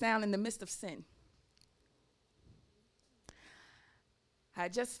heard this sound in the midst of sin. I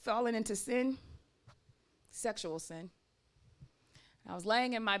had just fallen into sin, sexual sin. I was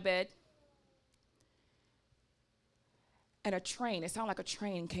laying in my bed, and it sounded like a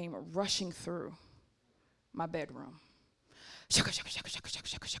train came rushing through my bedroom.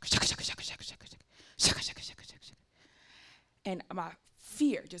 And my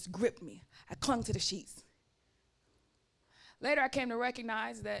fear just gripped me. I clung to the sheets. Later, I came to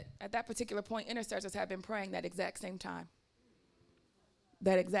recognize that at that particular point, intercessors had been praying that exact same time,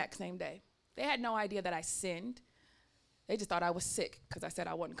 that exact same day. They had no idea that I sinned. They just thought I was sick because I said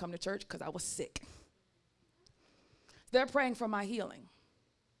I wouldn't come to church because I was sick. They're praying for my healing.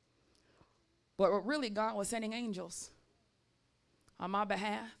 But what really God was sending angels on my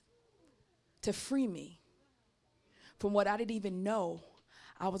behalf to free me from what I didn't even know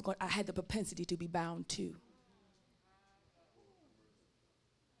I had the propensity to be bound to.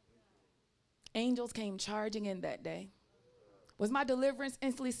 Angels came charging in that day. Was my deliverance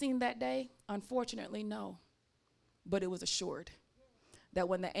instantly seen that day? Unfortunately, no. But it was assured that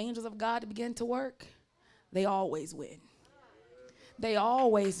when the angels of God begin to work, they always win. They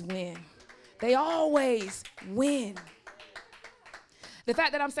always win. They always win. The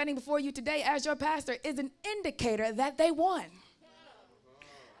fact that I'm standing before you today as your pastor is an indicator that they won.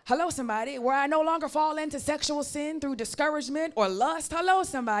 Hello, somebody. Where I no longer fall into sexual sin through discouragement or lust. Hello,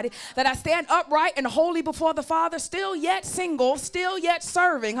 somebody. That I stand upright and holy before the Father, still yet single, still yet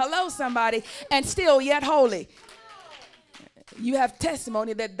serving. Hello, somebody. And still yet holy. You have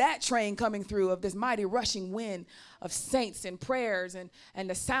testimony that train coming through of this mighty rushing wind of saints and prayers and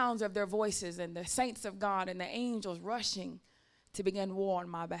the sounds of their voices and the saints of God and the angels rushing to begin war on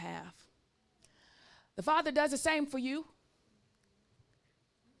my behalf. The Father does the same for you.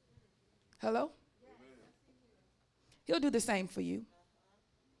 Hello? He'll do the same for you.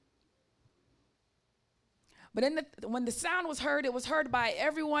 But when the sound was heard, it was heard by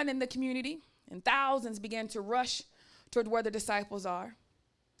everyone in the community, and thousands began to rush toward where the disciples are.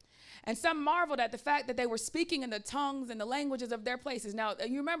 And some marveled at the fact that they were speaking in the tongues and the languages of their places. Now,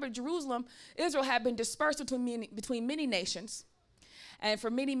 you remember Jerusalem, Israel had been dispersed between many nations. And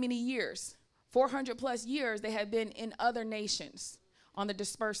for many, many years, 400 plus years, they had been in other nations on the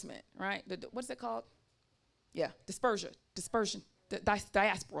disbursement, right? What's it called? Yeah, dispersion.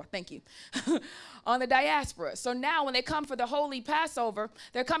 Diaspora, thank you. On the diaspora. So now when they come for the holy Passover,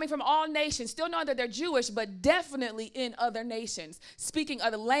 they're coming from all nations, still knowing that they're Jewish, but definitely in other nations, speaking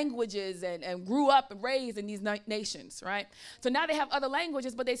other languages and grew up and raised in these nations, right? So now they have other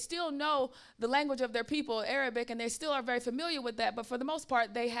languages, but they still know the language of their people, Arabic, and they still are very familiar with that, but for the most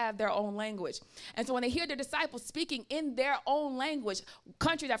part, they have their own language. And so when they hear their disciples speaking in their own language,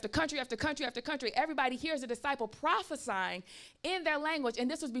 country after country after country after country, everybody hears a disciple prophesying in their language. And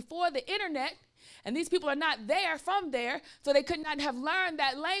this was before the internet, and these people are not from there, so they could not have learned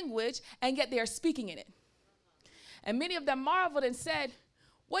that language, and yet they are speaking in it. And many of them marveled and said,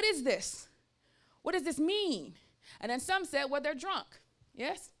 "What is this? What does this mean?" And then some said, "Well, they're drunk."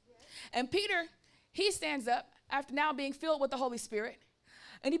 Yes? And Peter, he stands up after now being filled with the Holy Spirit,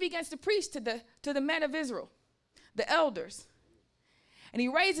 and he begins to preach to the men of Israel, the elders. And he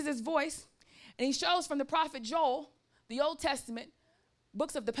raises his voice, and he shows from the prophet Joel, the Old Testament,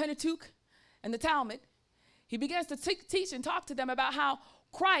 books of the Pentateuch, and the Talmud, he begins to teach and talk to them about how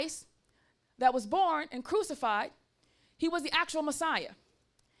Christ that was born and crucified, he was the actual Messiah.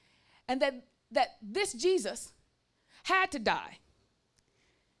 And that this Jesus had to die.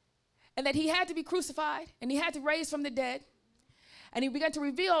 And that he had to be crucified and he had to raise from the dead. And he began to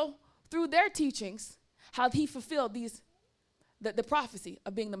reveal through their teachings how he fulfilled the prophecy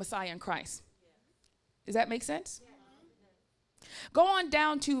of being the Messiah in Christ. Does that make sense? Go on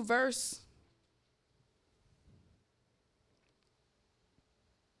down to verse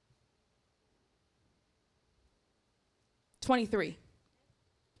 23.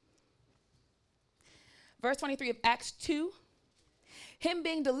 Verse 23 of Acts 2. Him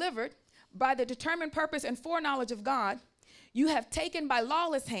being delivered by the determined purpose and foreknowledge of God, you have taken by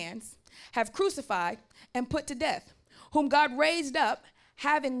lawless hands, have crucified and put to death, whom God raised up,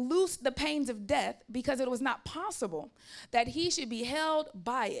 having loosed the pains of death, because it was not possible that he should be held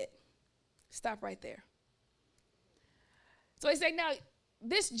by it. Stop right there. So he's saying, now,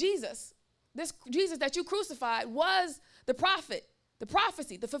 this Jesus that you crucified was the prophet, the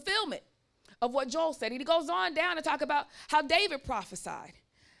prophecy, the fulfillment of what Joel said. He goes on down to talk about how David prophesied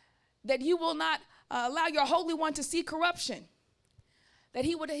that you will not allow your Holy One to see corruption, that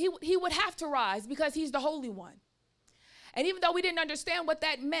he would have to rise because he's the Holy One. And even though we didn't understand what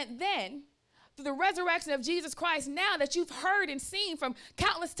that meant then, through the resurrection of Jesus Christ, now that you've heard and seen from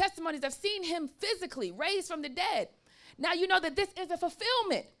countless testimonies of seeing him physically raised from the dead, now you know that this is a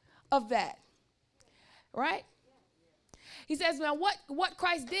fulfillment of that, right? He says, now what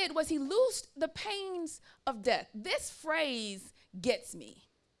Christ did was he loosed the pains of death. This phrase gets me,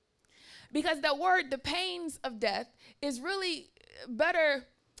 because that word, the pains of death, is really better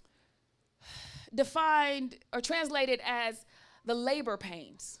defined or translated as the labor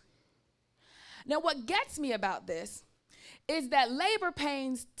pains. Now, what gets me about this is that labor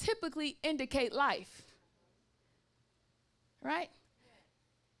pains typically indicate life, right?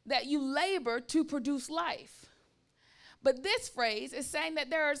 That you labor to produce life. But this phrase is saying that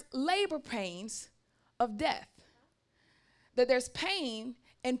there's labor pains of death, that there's pain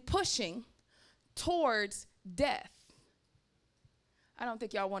in pushing towards death. I don't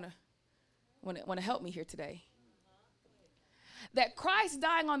think y'all want to help me here today. That Christ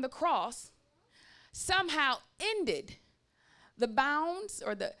dying on the cross somehow ended the bounds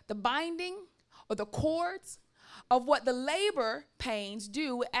or the binding or the cords of what the labor pains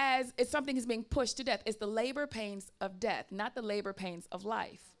do as if something is being pushed to death. It's the labor pains of death, not the labor pains of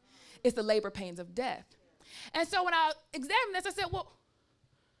life. It's the labor pains of death. And so when I examined this, I said, well,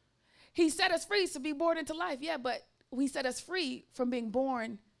 he set us free to be born into life. Yeah, but he set us free from being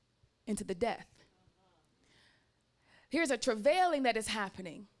born into the death. Here's a travailing that is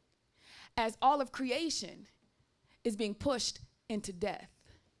happening as all of creation is being pushed into death.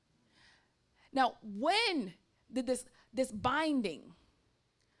 Now, when did this binding,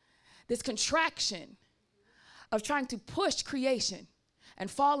 this contraction of trying to push creation and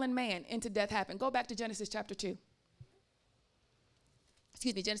fallen man into death happen? Go back to Genesis chapter 2.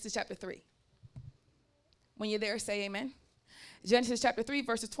 Genesis chapter 3. When you're there, say amen. Genesis chapter 3,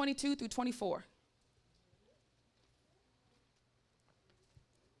 verses 22 through 24.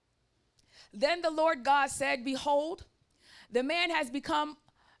 Then the Lord God said, behold, that man has become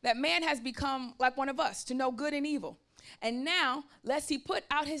like one of us, to know good and evil. And now, lest he put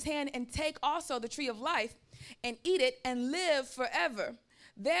out his hand and take also the tree of life and eat it and live forever.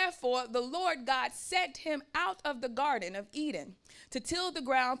 Therefore, the Lord God sent him out of the Garden of Eden to till the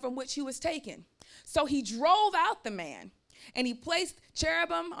ground from which he was taken. So he drove out the man, and he placed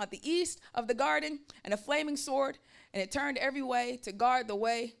cherubim on the east of the garden and a flaming sword, and it turned every way to guard the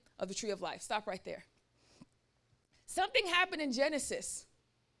way of the tree of life. Stop right there. Something happened in Genesis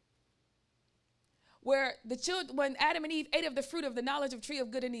where when Adam and Eve ate of the fruit of the knowledge of tree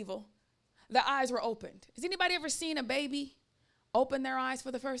of good and evil, their eyes were opened. Has anybody ever seen a baby open their eyes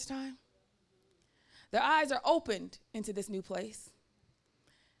for the first time? Their eyes are opened into this new place.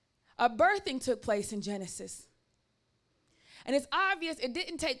 A birthing took place in Genesis. And it's obvious it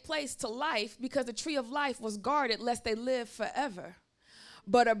didn't take place to life because the tree of life was guarded lest they live forever.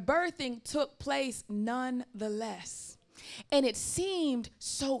 But a birthing took place nonetheless. And it seemed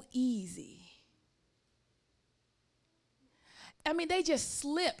so easy. I mean, they just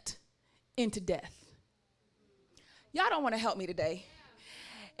slipped into death. Y'all don't want to help me today.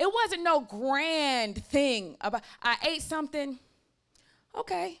 It wasn't no grand thing about, I ate something.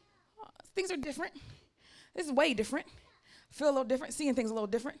 Okay, things are different. This is way different. Feel a little different, seeing things a little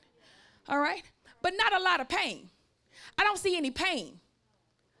different. All right? But not a lot of pain. I don't see any pain.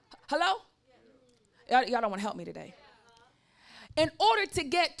 Hello? Y'all don't want to help me today. In order to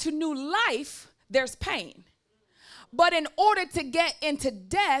get to new life, there's pain. But in order to get into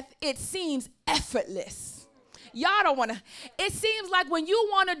death, it seems effortless. Y'all don't want to. It seems like when you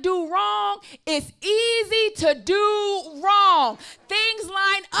want to do wrong, it's easy to do wrong. Things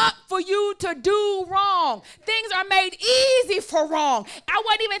line up for you to do wrong. Things are made easy for wrong. I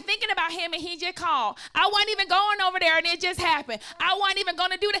wasn't even thinking about him and he just called. I wasn't even going over there and it just happened. I wasn't even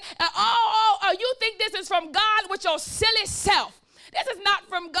going to do that. You think this is from God with your silly self. This is not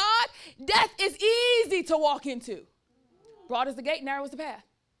from God. Death is easy to walk into. Broad is the gate, narrow is the path.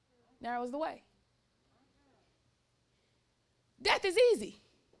 Narrow is the way. Death is easy.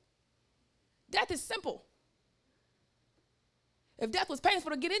 Death is simple. If death was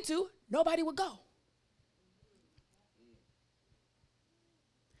painful to get into, nobody would go.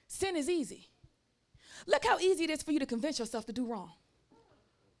 Sin is easy. Look how easy it is for you to convince yourself to do wrong.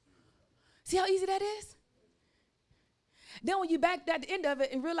 See how easy that is? Then when you back at the end of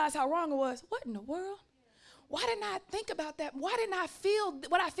it and realize how wrong it was, what in the world? Why didn't I think about that? Why didn't I feel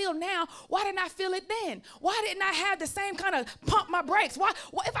what I feel now? Why didn't I feel it then? Why didn't I have the same kind of pump my brakes? Why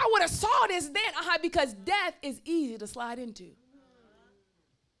if I would have saw this then? Because death is easy to slide into.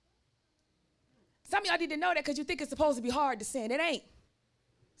 Some of y'all need to know that because you think it's supposed to be hard to sin. It ain't.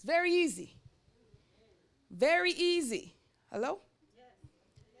 It's very easy. Very easy. Hello?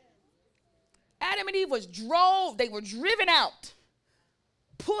 Adam and Eve they were driven out,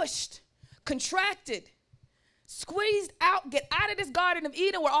 pushed, contracted, squeezed out, get out of this Garden of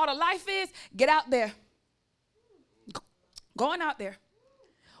Eden where all the life is, get out there. Going out there.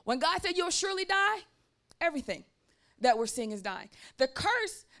 When God said you'll surely die, everything that we're seeing is dying. The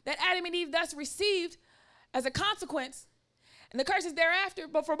curse that Adam and Eve thus received as a consequence, and the curses thereafter,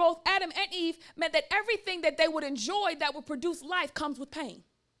 but for both Adam and Eve, meant that everything that they would enjoy that would produce life comes with pain.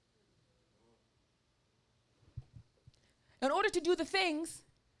 In order to do the things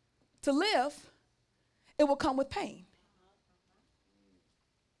to live, it will come with pain.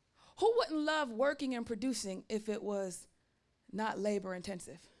 Who wouldn't love working and producing if it was not labor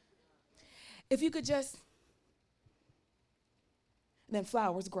intensive? If you could just, then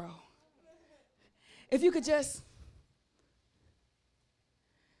flowers grow. If you could just,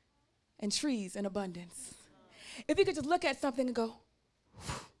 and trees in abundance. If you could just look at something and go,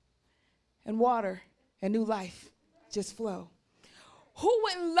 and water and new life just flow. Who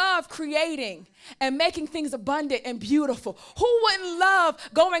wouldn't love creating and making things abundant and beautiful? Who wouldn't love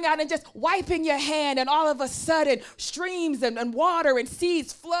going out and just wiping your hand and all of a sudden streams and water and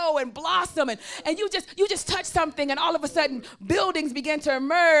seeds flow and blossom and you just touch something and all of a sudden buildings begin to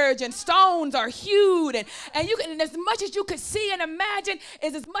emerge and stones are hewed and as much as you could see and imagine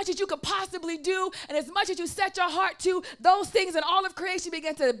is as much as you could possibly do and as much as you set your heart to, those things and all of creation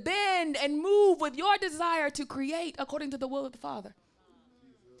begin to bend and move with your desire to create according to the will of the Father.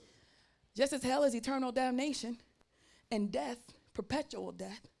 Just as hell is eternal damnation and death, perpetual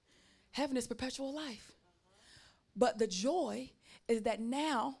death, heaven is perpetual life. But the joy is that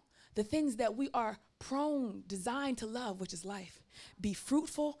now the things that we are designed to love, which is life, be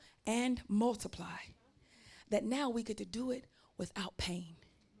fruitful and multiply, that now we get to do it without pain.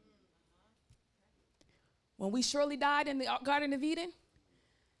 When we surely died in the Garden of Eden,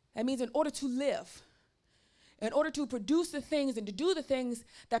 that means in order to live, in order to produce the things and to do the things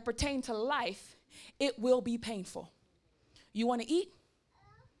that pertain to life, it will be painful. You want to eat?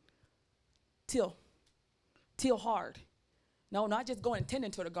 Till hard. No, not just going and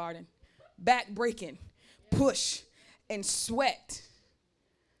tending to the garden. Back breaking, push, and sweat.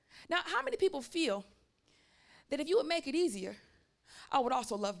 Now, how many people feel that if you would make it easier, I would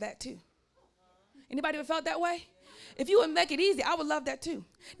also love that too? Anybody ever felt that way? If you would make it easy, I would love that too.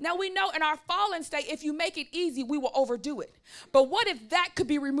 Now we know in our fallen state, if you make it easy, we will overdo it. But what if that could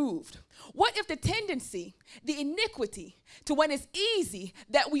be removed? What if the tendency, the iniquity to when it's easy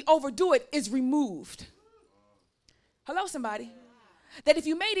that we overdo it is removed? Hello, somebody. That if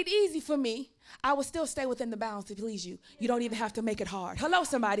you made it easy for me, I will still stay within the bounds to please you. You don't even have to make it hard. Hello,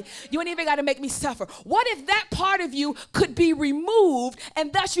 somebody. You ain't even got to make me suffer. What if that part of you could be removed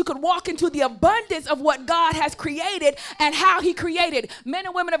and thus you could walk into the abundance of what God has created and how he created? Men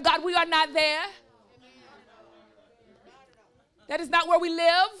and women of God, we are not there. That is not where we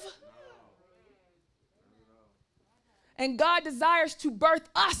live. And God desires to birth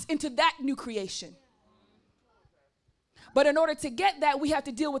us into that new creation. But in order to get that, we have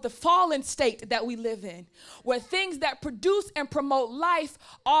to deal with the fallen state that we live in, where things that produce and promote life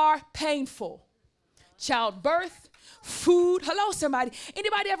are painful. Childbirth, food. Hello, somebody.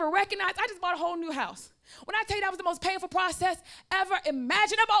 Anybody ever recognize, I just bought a whole new house. When I tell you that was the most painful process ever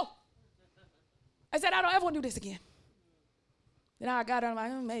imaginable, I said, I don't ever want to do this again. Then I got it, I'm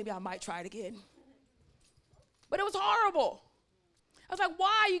like, maybe I might try it again. But it was horrible. I was like,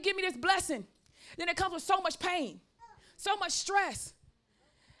 why you give me this blessing? Then it comes with so much pain, so much stress.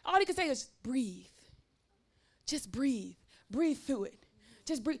 All he could say is breathe. Just breathe. Breathe through it.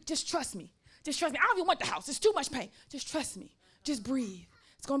 Just breathe. Just trust me. Just trust me. I don't even want the house. It's too much pain. Just trust me. Just breathe.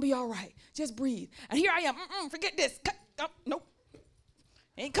 It's going to be all right. Just breathe. And here I am. Forget this. Nope.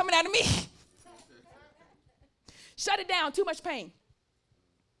 Ain't coming out of me. Shut it down. Too much pain.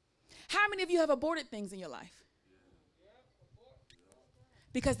 How many of you have aborted things in your life?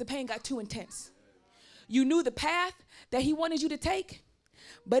 Because the pain got too intense. You knew the path that he wanted you to take,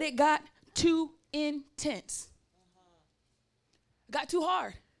 but it got too intense. It got too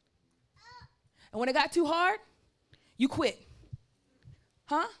hard. And when it got too hard, you quit.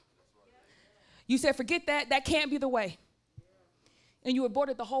 Huh? You said, forget that. That can't be the way. And you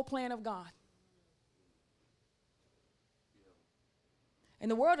aborted the whole plan of God. And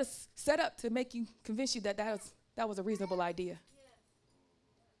the world is set up to make you, convince you that that was a reasonable idea.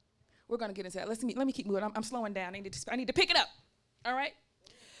 We're going to get into that. Let me keep moving. I'm slowing down. I need to pick it up. All right?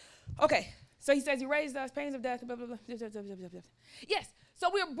 Okay. So he says he raised us, pains of death, blah, blah, blah. Yes. So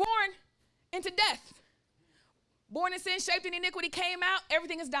we were born into death. Born in sin, shaped in iniquity, came out,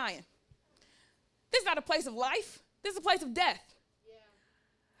 everything is dying. This is not a place of life. This is a place of death. Yeah.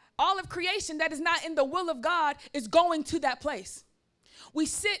 All of creation that is not in the will of God is going to that place. We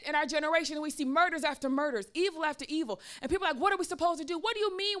sit in our generation and we see murders after murders, evil after evil. And people are like, what are we supposed to do? What do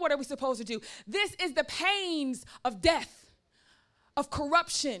you mean, what are we supposed to do? This is the pains of death, of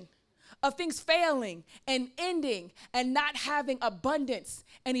corruption, of things failing and ending and not having abundance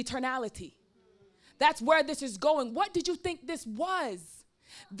and eternality. That's where this is going. What did you think this was?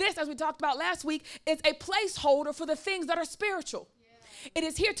 This, as we talked about last week, is a placeholder for the things that are spiritual. Yeah. It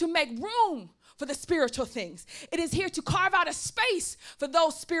is here to make room for the spiritual things. It is here to carve out a space for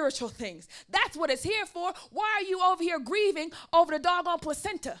those spiritual things. That's what it's here for. Why are you over here grieving over the doggone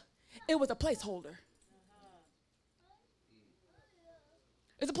placenta? It was a placeholder.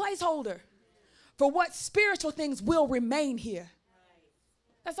 It's a placeholder for what spiritual things will remain here.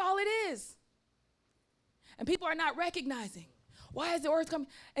 That's all it is. And people are not recognizing. Why is the earth coming?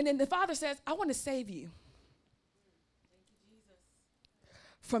 And then the Father says, I want to save you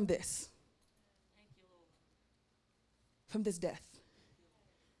from this. From this death.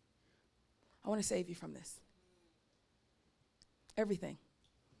 I want to save you from this. Everything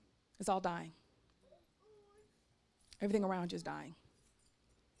is all dying. Everything around you is dying.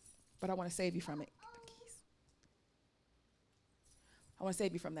 But I want to save you from it. I want to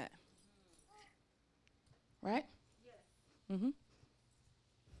save you from that. Right? Yes. Mm-hmm.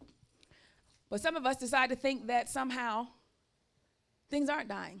 But some of us decide to think that somehow things aren't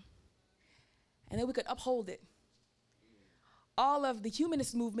dying. And that we could uphold it. All of the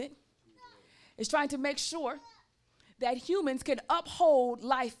humanist movement is trying to make sure that humans can uphold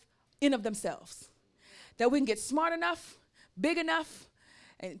life in of themselves. That we can get smart enough, big enough,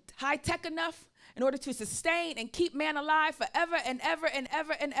 and high-tech enough in order to sustain and keep man alive forever and ever and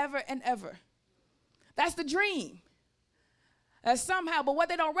ever and ever and ever. That's the dream. Somehow, but what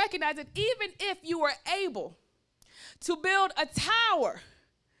they don't recognize is even if you were able to build a tower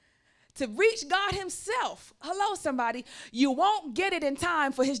to reach God himself, hello somebody, you won't get it in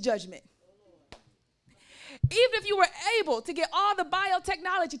time for his judgment. Even if you were able to get all the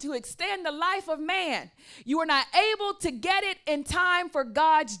biotechnology to extend the life of man, you are not able to get it in time for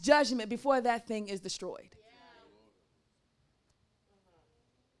God's judgment before that thing is destroyed.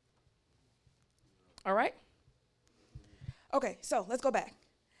 All right? Okay, so let's go back.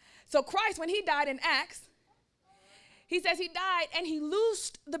 So Christ, when he died in Acts, he says he died and he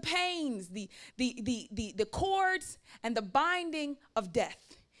loosed the pains, the cords and the binding of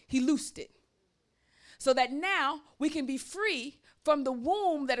death. He loosed it. So that now we can be free from the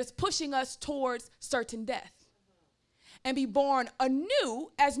womb that is pushing us towards certain death. And be born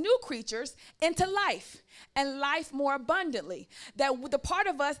anew as new creatures into life and life more abundantly. That the part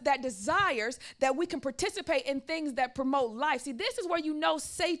of us that desires that we can participate in things that promote life. See, this is where you know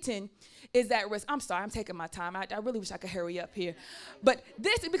Satan is at risk. I'm sorry, I'm taking my time. I really wish I could hurry up here. But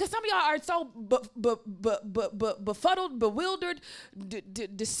this, because some of y'all are so befuddled, bewildered,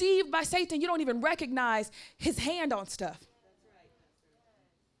 deceived by Satan, you don't even recognize his hand on stuff.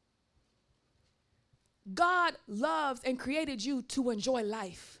 God loves and created you to enjoy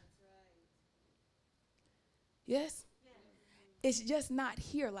life. Yes? It's just not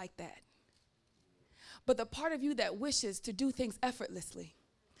here like that. But the part of you that wishes to do things effortlessly,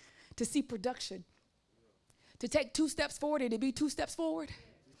 to see production, to take 2 steps forward and to be 2 steps forward,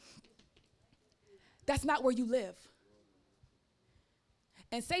 that's not where you live.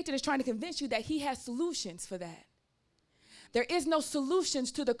 And Satan is trying to convince you that he has solutions for that. There is no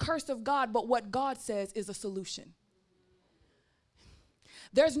solutions to the curse of God, but what God says is a solution.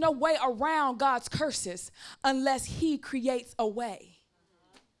 There's no way around God's curses unless he creates a way.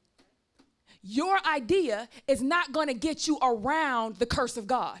 Your idea is not going to get you around the curse of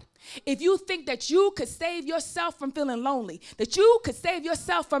God. If you think that you could save yourself from feeling lonely, that you could save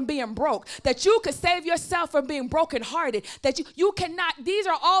yourself from being broke, that you could save yourself from being brokenhearted, that you cannot, these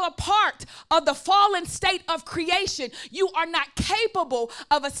are all a part of the fallen state of creation. You are not capable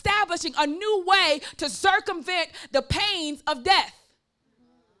of establishing a new way to circumvent the pains of death.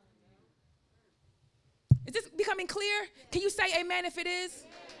 Is this becoming clear? Can you say amen if it is?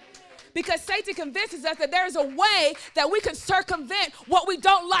 Because Satan convinces us that there's a way that we can circumvent what we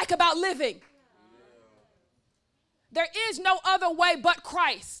don't like about living. There is no other way but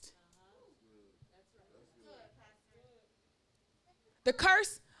Christ. The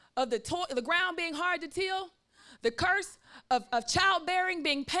curse of the ground being hard to till, the curse of childbearing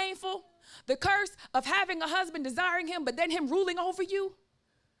being painful, the curse of having a husband desiring him but then him ruling over you.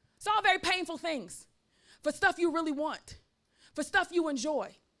 It's all very painful things for stuff you really want, for stuff you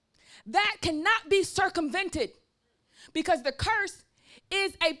enjoy. That cannot be circumvented because the curse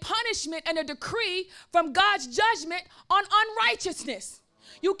is a punishment and a decree from God's judgment on unrighteousness.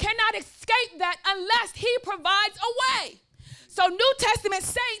 You cannot escape that unless he provides a way. So New Testament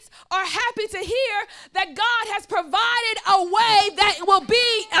saints are happy to hear that God has provided a way that will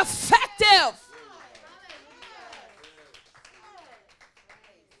be effective.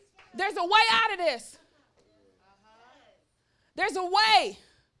 There's a way out of this. There's a way.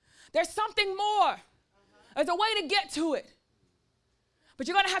 There's something more. There's a way to get to it. But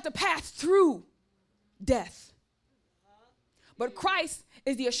you're going to have to pass through death. But Christ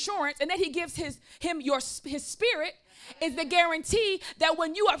is the assurance, and that he gives his spirit is the guarantee that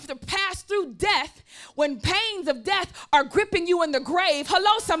when you have to pass through death, when pains of death are gripping you in the grave,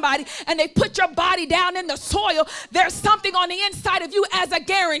 hello somebody, and they put your body down in the soil, there's something on the inside of you as a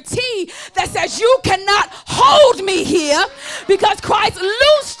guarantee that says you cannot hold me here because Christ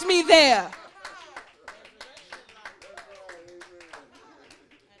loosed me there.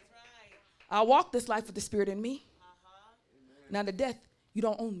 I walk this life with the Spirit in me. Now the death, you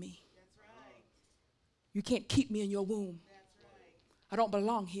don't own me. You can't keep me in your womb. I don't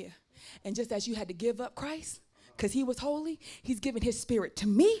belong here. And just as you had to give up Christ because he was holy, he's given his spirit to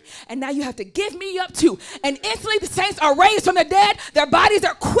me, and now you have to give me up too. And instantly the saints are raised from the dead, their bodies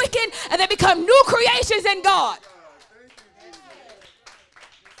are quickened, and they become new creations in God.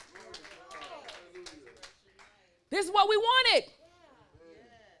 This is what we wanted.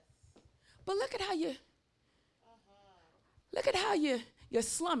 But look at how you're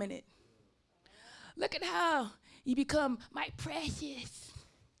slumming it. Look at how you become my precious.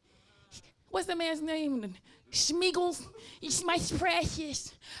 What's the man's name? Schmeagles. He's my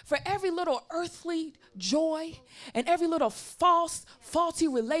precious. For every little earthly joy and every little faulty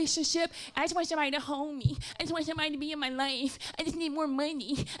relationship, I just want somebody to hold me. I just want somebody to be in my life. I just need more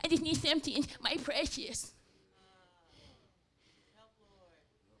money. I just need something. My precious.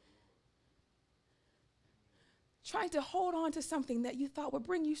 Trying to hold on to something that you thought would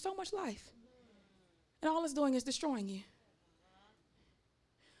bring you so much life. And all it's doing is destroying you.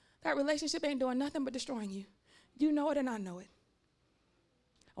 That relationship ain't doing nothing but destroying you. You know it and I know it.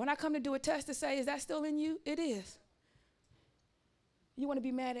 When I come to do a test to say, is that still in you? It is. You want to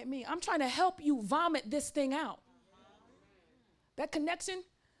be mad at me. I'm trying to help you vomit this thing out. That connection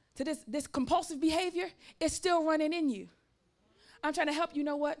to this compulsive behavior is still running in you. I'm trying to help you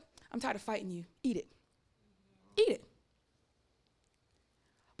know what? I'm tired of fighting you. Eat it. Eat it.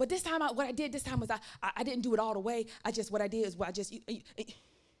 But this time, what I did this time was I didn't do it all the way. What I did is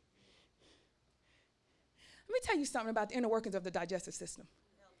Let me tell you something about the inner workings of the digestive system.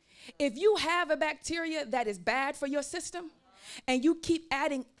 If you have a bacteria that is bad for your system and you keep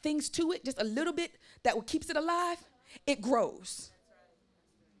adding things to it, just a little bit that keeps it alive, it grows.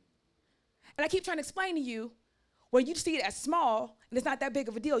 And I keep trying to explain to you, when you see it as small and it's not that big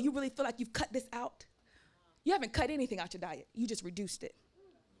of a deal, you really feel like you've cut this out. You haven't cut anything out your diet. You just reduced it.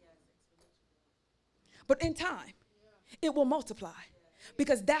 But in time, it will multiply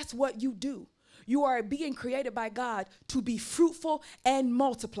because that's what you do. You are being created by God to be fruitful and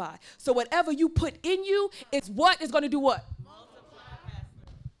multiply. So whatever you put in you is what is going to do what? Multiply.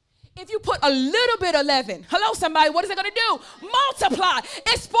 If you put a little bit of leaven, hello somebody, what is it going to do? Multiply.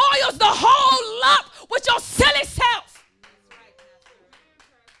 It spoils the whole lump with your silly self.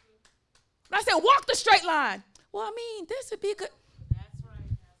 When I said walk the straight line, well, I mean, this would be good. That's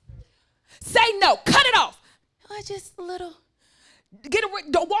right. Say no. Cut it off. Oh, just a little.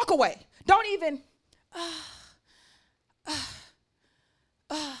 Don't walk away. Don't even.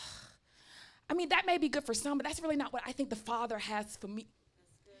 I mean, that may be good for some, but that's really not what I think the Father has for me.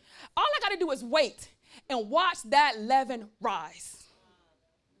 All I got to do is wait and watch that leaven rise.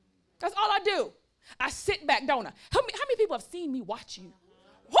 That's all I do. I sit back, don't I? How many people have seen me watch you?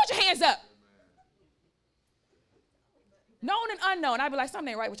 Hold your hands up. Known and unknown. I'd be like, something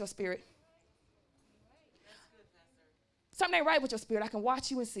ain't right with your spirit. Something ain't right with your spirit. I can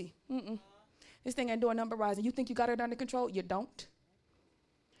watch you and see. This thing ain't doing nothing but rising. You think you got it under control? You don't.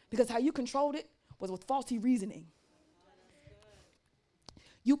 Because how you controlled it was with faulty reasoning.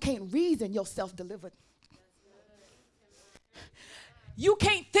 You can't reason yourself delivered. You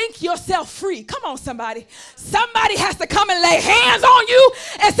can't think yourself free. Come on, somebody. Somebody has to come and lay hands on you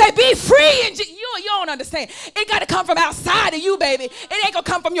and say, be free. And you don't understand. It got to come from outside of you, baby. It ain't going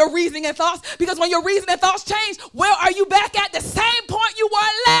to come from your reasoning and thoughts, because when your reasoning and thoughts change, where are you back at? The same point you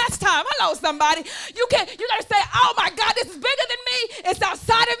were last time. Hello, somebody. You got to say, oh my God, this is bigger than me. It's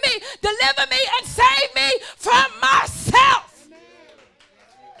outside of me. Deliver me and save me from myself.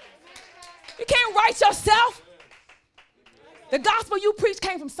 You can't write yourself. The gospel you preach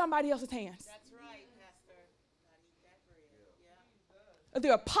came from somebody else's hands. That's right, Pastor.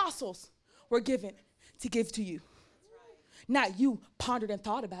 The apostles were given to give to you. Not you pondered and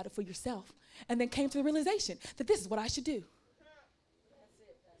thought about it for yourself and then came to the realization that this is what I should do.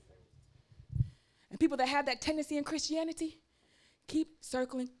 And people that have that tendency in Christianity keep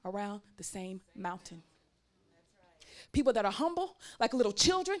circling around the same mountain. People that are humble, like little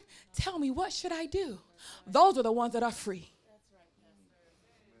children, tell me, what should I do? Those are the ones that are free.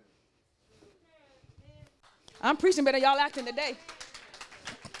 I'm preaching better than y'all acting today.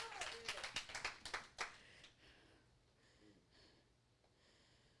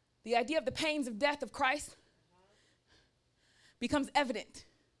 The idea of the pains of death of Christ becomes evident.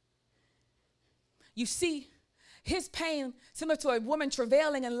 You see, his pain, similar to a woman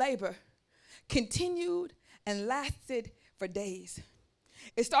travailing in labor, continued and lasted for days.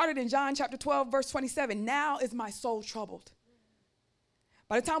 It started in John chapter 12, verse 27. Now is my soul troubled.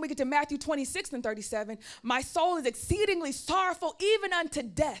 By the time we get to Matthew 26 and 37, my soul is exceedingly sorrowful, even unto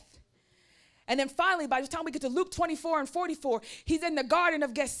death. And then finally, by the time we get to Luke 24 and 44, he's in the Garden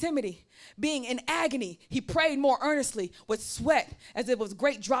of Gethsemane, being in agony. He prayed more earnestly with sweat as it was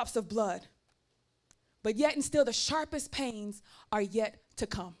great drops of blood. But yet and still the sharpest pains are yet to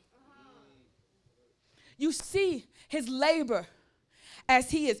come. You see his labor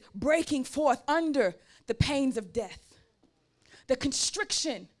as he is breaking forth under the pains of death. The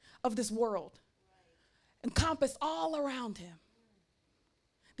constriction of this world encompassed all around him.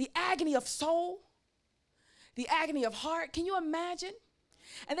 The agony of soul, the agony of heart. Can you imagine?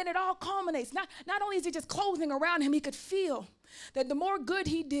 And then it all culminates. Not only is it just closing around him, he could feel that the more good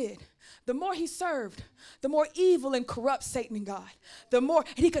he did, the more he served, the more evil and corrupt Satan and God. The more,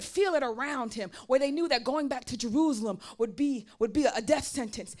 and he could feel it around him, where they knew that going back to Jerusalem would be a death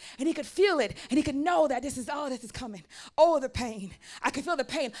sentence. And he could feel it, and he could know that this is coming. Oh, the pain. I can feel the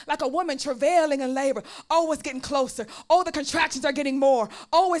pain, like a woman travailing in labor. Oh, it's getting closer. Oh, the contractions are getting more.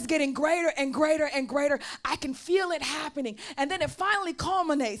 Oh, it's getting greater and greater and greater. I can feel it happening. And then it finally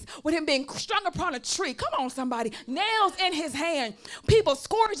culminates with him being strung upon a tree. Come on, somebody. Nails in his hand. People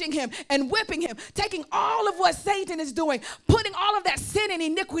scourging him and whipping him, taking all of what Satan is doing, putting all of that sin and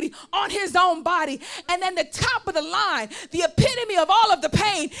iniquity on his own body. And then the top of the line, the epitome of all of the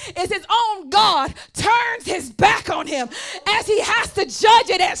pain, is his own God turns his back on him as he has to judge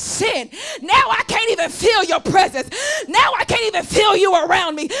it as sin. Now I can't even feel your presence. Now I can't even feel you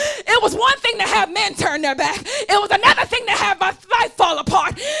around me. It was one thing to have men turn their back. It was another thing to have my life fall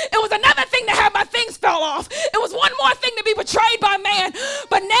apart. It was another thing to have my things fall off. It was one more thing to be betrayed by man.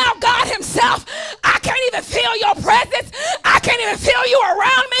 But now God himself, I can't even feel your presence. I can't even feel you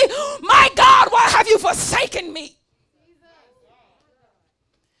around me. My God, why have you forsaken me?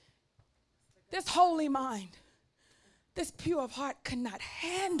 This holy mind, this pure of heart could not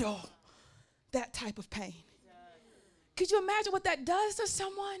handle that type of pain. Could you imagine what that does to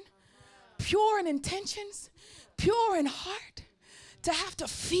someone? Pure in intentions, pure in heart, to have to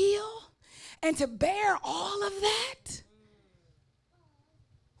feel and to bear all of that.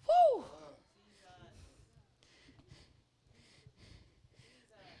 Woo.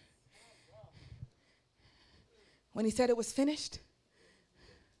 When he said it was finished,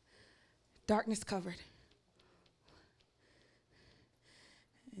 darkness covered.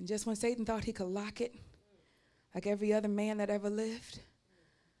 And just when Satan thought he could lock it, like every other man that ever lived,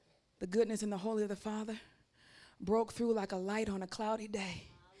 the goodness and the holy of the Father broke through like a light on a cloudy day.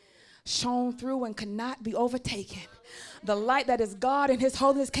 shone through and could not be overtaken. The light that is God and his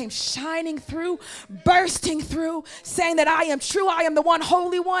holiness came shining through, bursting through, saying that I am true, I am the one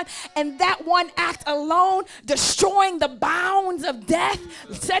holy one. And that one act alone, destroying the bounds of death,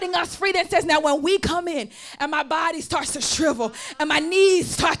 setting us free. That says, now when we come in and my body starts to shrivel and my knees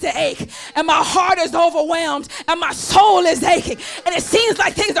start to ache and my heart is overwhelmed and my soul is aching and it seems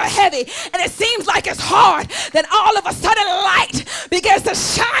like things are heavy and it seems like it's hard, then all of a sudden light begins to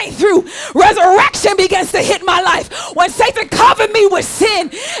shine through. Resurrection begins to hit my life. When Satan covered me with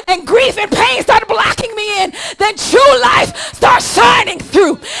sin and grief and pain started blocking me in, then true life starts shining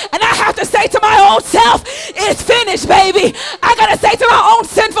through. And I have to say to my own self, it's finished, baby. I gotta say to my own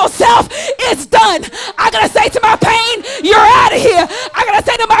sinful self, it's done. I gotta say to my pain, you're out of here. I gotta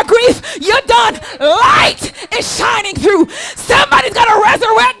say to my grief, you're done. Light is shining through. Somebody's gonna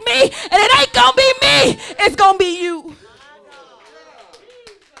resurrect me, and it ain't gonna be me. It's gonna be you.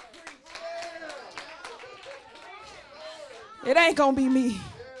 It ain't gonna be me.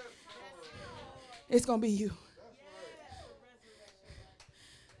 It's gonna be you.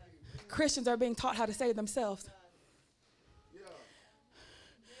 Christians are being taught how to save themselves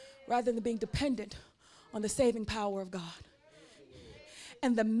rather than being dependent on the saving power of God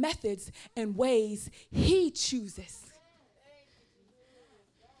and the methods and ways he chooses.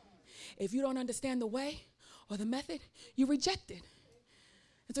 If you don't understand the way or the method, you reject it.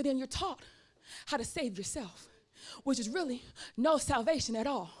 And so then you're taught how to save yourself, which is really no salvation at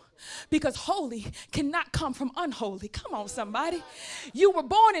all. Because holy cannot come from unholy. Come on, somebody. You were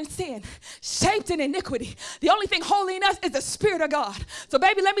born in sin, shaped in iniquity. The only thing holy in us is the Spirit of God. So,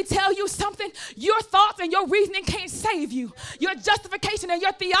 baby, let me tell you something. Your thoughts and your reasoning can't save you. Your justification and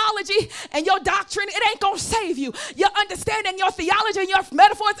your theology and your doctrine, it ain't going to save you. Your understanding, your theology and your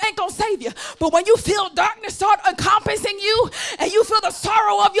metaphors ain't going to save you. But when you feel darkness start encompassing you and you feel the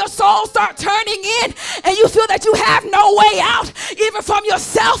sorrow of your soul start turning in and you feel that you have no way out, even from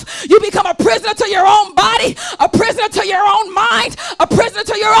yourself, you become a prisoner to your own body, a prisoner to your own mind, a prisoner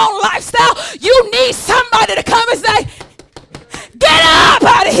to your own lifestyle. You need somebody to come and say, get up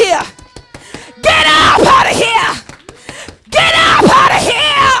out of here. Get up out of here. Get up out of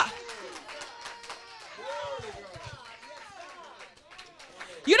here.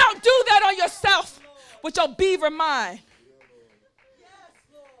 You don't do that on yourself with your beaver mind.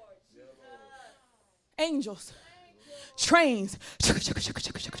 Angels. Trains,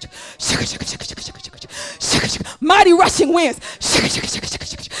 mighty rushing winds.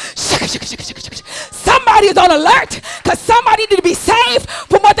 Somebody is on alert because somebody need to be saved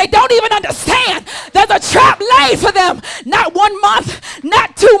from what they don't even understand. There's a trap laid for them. Not 1 month,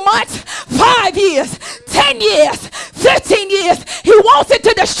 not 2 months, 5 years, 10 years, 15 years. He wants it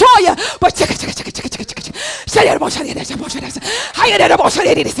to destroy you. But there's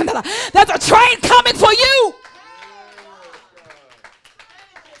a train coming for you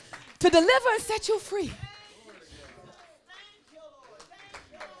to deliver and set you free.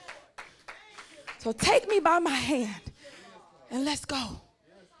 So take me by my hand and let's go.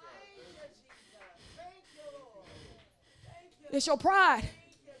 It's your pride.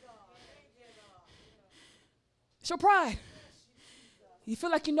 It's your pride. You feel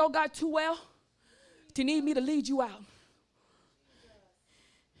like you know God too well to need me to lead you out.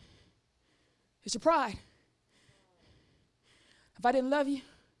 It's your pride. If I didn't love you,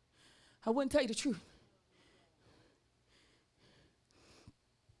 I wouldn't tell you the truth.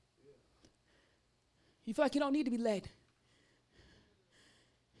 You feel like you don't need to be led.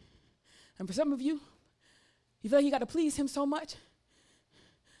 And for some of you, you feel like you got to please him so much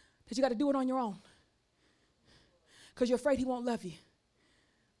that you got to do it on your own because you're afraid he won't love you.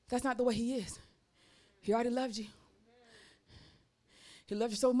 That's not the way he is. He already loved you. He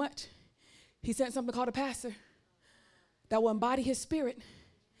loved you so much, he sent something called a pastor that will embody his spirit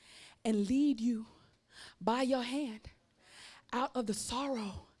and lead you by your hand out of the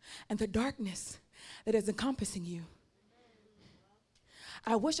sorrow and the darkness that is encompassing you.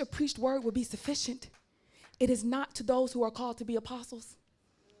 I wish a preached word would be sufficient. It is not to those who are called to be apostles.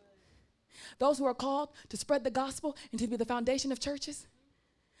 Those who are called to spread the gospel and to be the foundation of churches.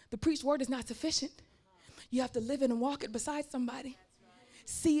 The preached word is not sufficient. You have to live it and walk it beside somebody.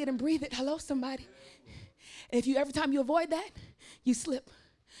 See it and breathe it. Hello, somebody. And if every time you avoid that, you slip.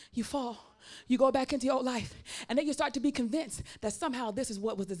 You fall. You go back into your old life. And then you start to be convinced that somehow this is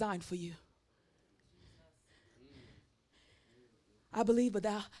what was designed for you. I believe, but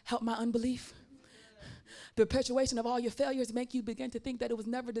thou help my unbelief. The perpetuation of all your failures make you begin to think that it was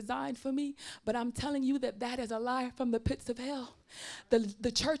never designed for me. But I'm telling you that that is a lie from the pits of hell.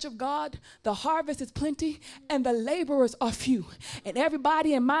 The church of God, the harvest is plenty and the laborers are few. And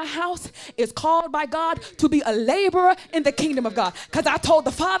everybody in my house is called by God to be a laborer in the kingdom of God. Because I told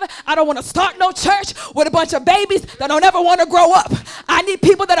the Father, I don't want to start no church with a bunch of babies that don't ever want to grow up. I need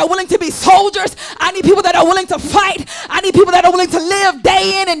people that are willing to be soldiers. I need people that are willing to fight. I need people that are willing to live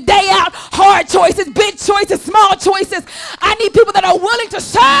day in and day out. Hard choices, big choices, small choices. I need people that are willing to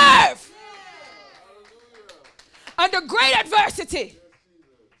serve under great adversity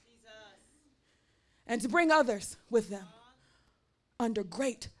and to bring others with them under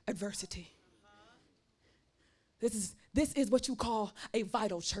great adversity. This is what you call a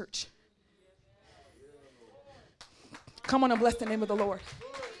vital church. Come on and bless the name of the Lord.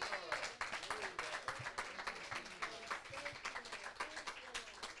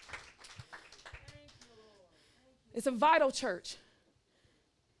 It's a vital church.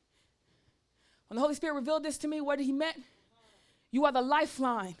 When the Holy Spirit revealed this to me, what he meant, you are the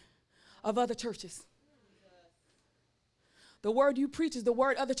lifeline of other churches. The word you preach is the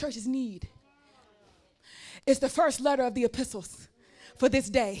word other churches need. It's the first letter of the epistles for this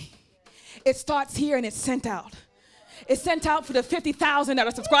day. It starts here and it's sent out. It's sent out for the 50,000 that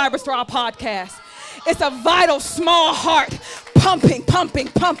are subscribers to our podcast. It's a vital, small heart, pumping,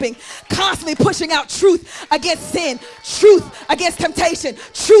 constantly pushing out truth against sin, truth against temptation,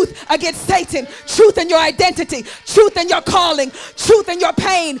 truth against Satan, truth in your identity, truth in your calling, truth in your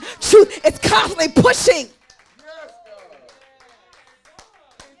pain, truth. It's constantly pushing.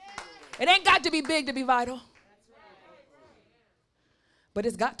 It ain't got to be big to be vital, but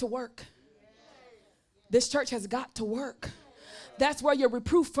it's got to work. This church has got to work. That's where your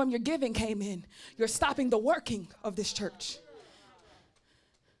reproof from your giving came in. You're stopping the working of this church.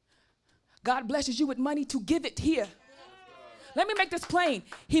 God blesses you with money to give it here. Let me make this plain.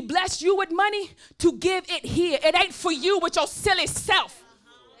 He blessed you with money to give it here. It ain't for you with your silly self.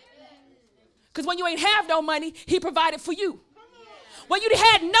 Because when you ain't have no money, he provided for you. When you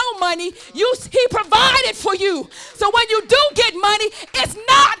had no money, he provided for you. So when you do get money, it's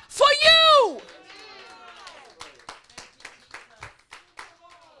not for you.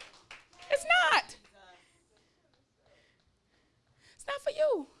 It's not. It's not for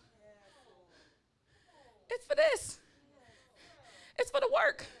you. It's for this. It's for the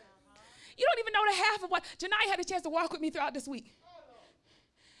work. You don't even know the half of what. Janai had a chance to walk with me throughout this week.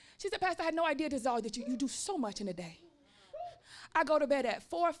 She said, Pastor, I had no idea this is all that you do so much in a day. I go to bed at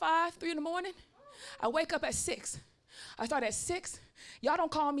 4 or 5, 3 in the morning. I wake up at 6. I start at 6. Y'all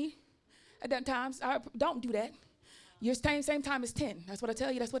don't call me at that time. Don't do that. Your same time as 10. That's what I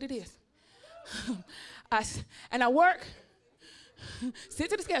tell you. That's what it is. I work. Sit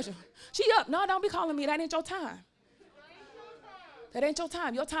to the schedule. She up. No, don't be calling me. That ain't your time. That ain't your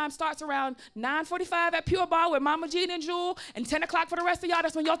time. Your time starts around 9:45 at Pure Bar with Mama Jean and Jewel, and 10 o'clock for the rest of y'all.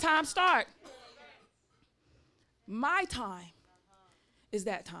 That's when your time start. My time is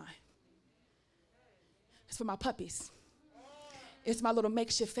that time. It's for my puppies. It's my little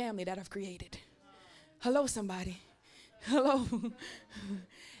makeshift family that I've created. Hello, somebody. Hello.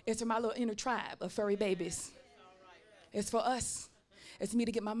 It's for my little inner tribe of furry babies. It's for us. It's for me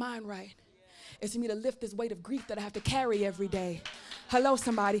to get my mind right. It's for me to lift this weight of grief that I have to carry every day. Hello,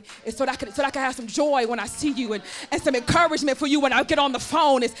 somebody. It's so that I can have some joy when I see you and some encouragement for you when I get on the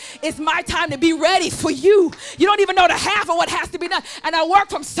phone. It's my time to be ready for you. You don't even know the half of what has to be done. And I work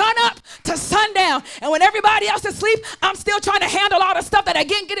from sun up to sundown. And when everybody else is asleep, I'm still trying to handle all the stuff that I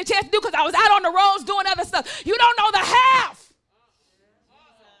didn't get a chance to do because I was out on the roads doing other stuff. You don't know the half.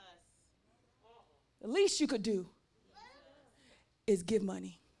 The least you could do is give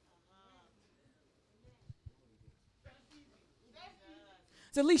money.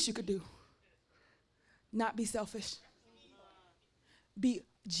 It's the least you could do. Not be selfish. Be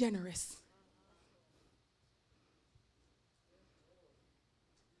generous.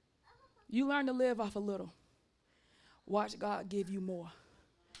 You learn to live off a little. Watch God give you more.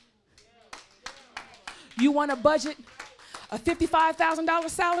 You want to budget a $55,000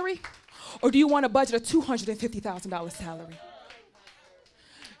 salary? Or do you want to budget a $250,000 salary?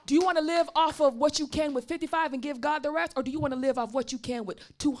 Do you want to live off of what you can with 55 and give God the rest? Or do you want to live off what you can with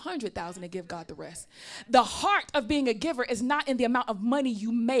 200,000 and give God the rest? The heart of being a giver is not in the amount of money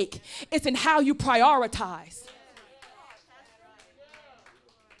you make. It's in how you prioritize.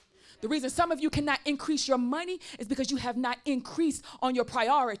 The reason some of you cannot increase your money is because you have not increased on your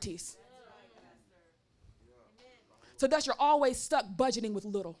priorities. So thus you're always stuck budgeting with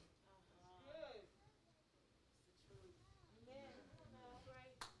little.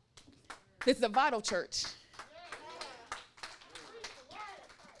 This is a vital church.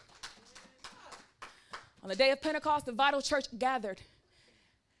 the day of Pentecost, the vital church gathered,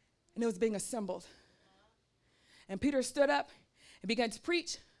 and it was being assembled. And Peter stood up and began to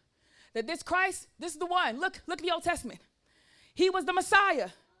preach that this Christ, this is the one. Look at the Old Testament. He was the Messiah.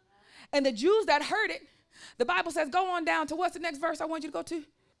 And the Jews that heard it, the Bible says, go on down to what's the next verse I want you to go to?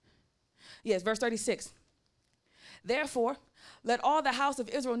 Yes, verse 36. Therefore, let all the house of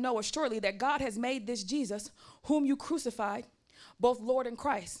Israel know assuredly that God has made this Jesus, whom you crucified, both Lord and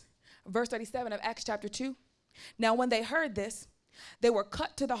Christ. Verse 37 of Acts chapter 2. Now when they heard this, they were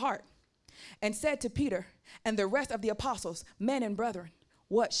cut to the heart and said to Peter and the rest of the apostles, men and brethren,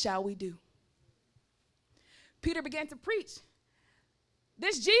 what shall we do? Peter began to preach.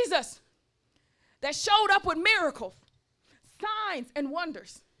 This Jesus that showed up with miracles, signs, and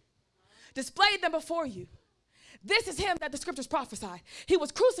wonders, displayed them before you. This is him that the scriptures prophesied. He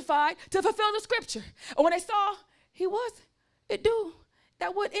was crucified to fulfill the scripture. And when they saw he was a dude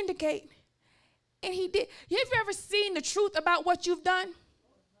that would indicate, and he did. Have you ever seen the truth about what you've done?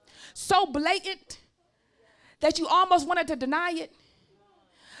 So blatant that you almost wanted to deny it.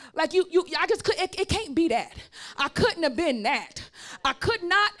 Like I just couldn't, it can't be that. I couldn't have been that. I could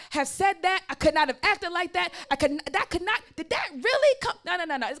not have said that. I could not have acted like that. Did that really come? No.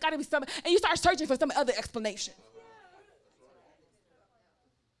 It's gotta be something. And you start searching for some other explanation.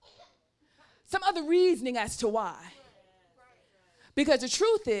 Some other reasoning as to why. Because the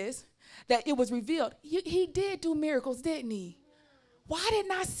truth is that it was revealed. He did do miracles, didn't he? Why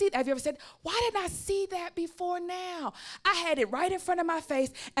didn't I see that? Have you ever said, why didn't I see that before now? I had it right in front of my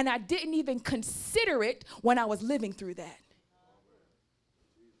face, and I didn't even consider it when I was living through that.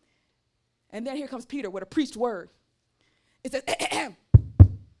 And then here comes Peter with a preached word. It says,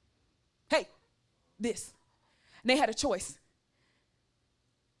 hey, this. And they had a choice.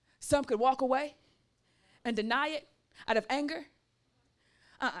 Some could walk away and deny it out of anger.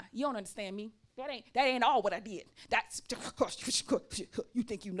 You don't understand me. That ain't all what I did. That's, you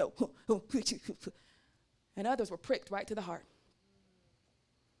think you know. And others were pricked right to the heart.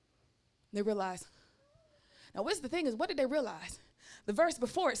 They realized. Now, what's the thing is, what did they realize? The verse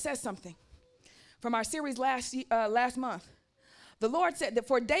before it says something from our series last month. The Lord said that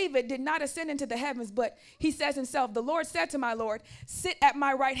for David did not ascend into the heavens, but he says himself, the Lord said to my Lord, sit at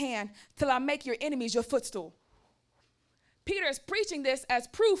my right hand till I make your enemies your footstool. Peter is preaching this as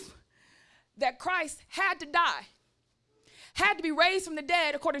proof that Christ had to die, had to be raised from the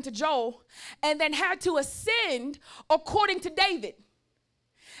dead according to Joel, and then had to ascend according to David.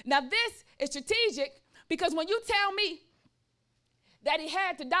 Now this is strategic because when you tell me that he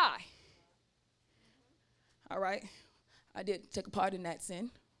had to die, all right, I did take a part in that sin,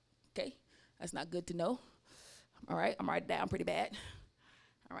 okay? That's not good to know. All right, I'm writing it down pretty bad.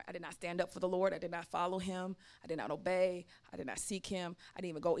 All right, I did not stand up for the Lord. I did not follow him. I did not obey. I did not seek him. I didn't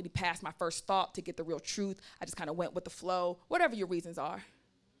even go any past my first thought to get the real truth. I just kind of went with the flow, whatever your reasons are.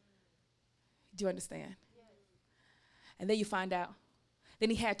 Do you understand? Yes. And then you find out. Then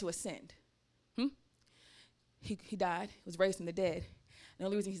he had to ascend. He died, was raised from the dead. And the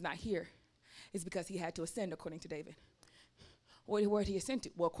only reason he's not here is because he had to ascend according to David. Where did he ascend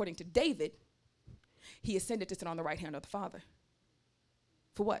to? Well, according to David, he ascended to sit on the right hand of the Father.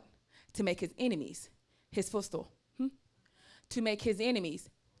 For what? To make his enemies his footstool. To make his enemies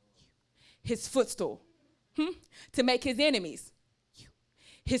his footstool. To make his enemies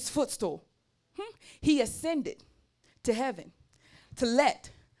his footstool. He ascended to heaven to let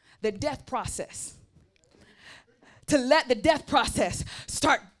the death process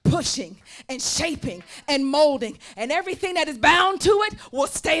start pushing and shaping and molding, and everything that is bound to it will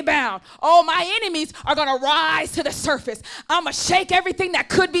stay bound. Oh, my enemies are going to rise to the surface. I'm going to shake everything that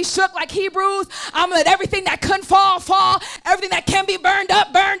could be shook like Hebrews. I'm going to let everything that couldn't fall. Everything that can be burned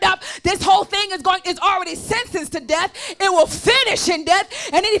up. This whole thing is already sentenced to death. It will finish in death,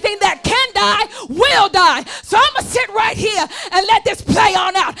 and anything that can die will die. So I'm going to sit right here and let this play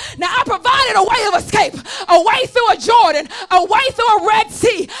on out. Now, I provided a way of escape, a way through a Jordan, a way through a Red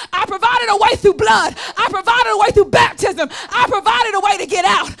Sea. I provided a way through blood. I provided a way through baptism. I provided a way to get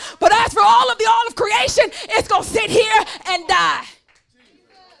out. But as for all of creation, it's going to sit here and die.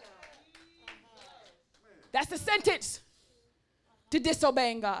 That's the sentence to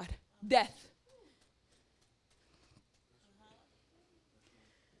disobeying God. Death.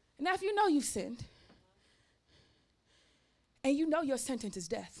 Now, if you know you've sinned, and you know your sentence is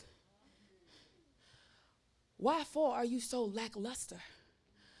death, why for are you so lackluster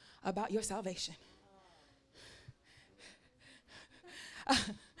about your salvation?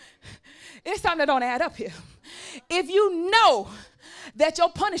 It's something that don't add up here. If you know that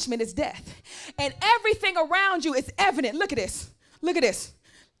your punishment is death and everything around you is evident, look at this.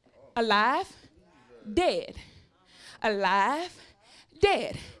 Alive, dead. Alive,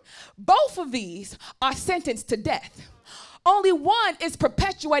 dead. Both of these are sentenced to death. Only one is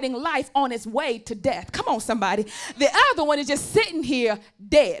perpetuating life on its way to death. Come on, somebody. The other one is just sitting here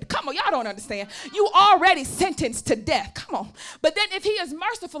dead. Come on, y'all don't understand. You already sentenced to death. Come on. But then if he is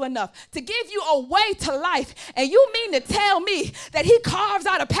merciful enough to give you a way to life, and you mean to tell me that he carves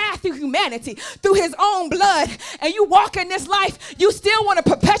out a path through humanity, through his own blood, and you walk in this life, you still want to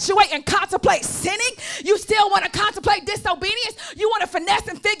perpetuate and contemplate sinning? You still want to contemplate disobedience? You want to finesse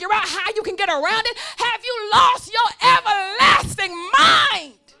and figure out how you can get around it? Have you lost your everlasting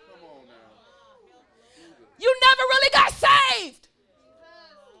mind? You never really got saved.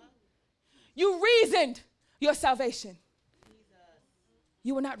 You reasoned your salvation.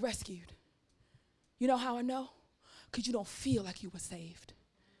 You were not rescued. You know how I know? Because you don't feel like you were saved.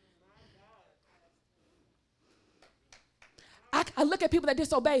 I look at people that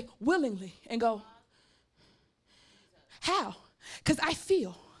disobey willingly and go, how? Because I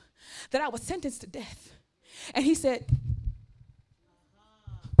feel that I was sentenced to death. And he said,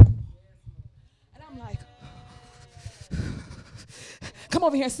 and I'm like, come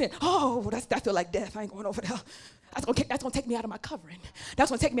over here and sin. Oh, that feel like death. I ain't going over there. That's gonna take me out of my covering.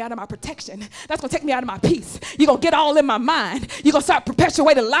 That's gonna take me out of my protection. That's gonna take me out of my peace. You're gonna get all in my mind. You're gonna start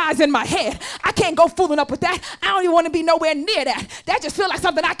perpetuating lies in my head. I can't go fooling up with that. I don't even want to be nowhere near that. That just feels like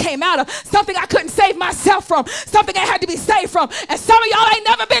something I came out of, something I couldn't save myself from, something I had to be saved from. And some of y'all ain't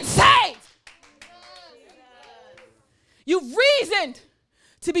never been saved. You've reasoned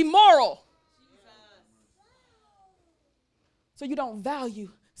to be moral. So you don't value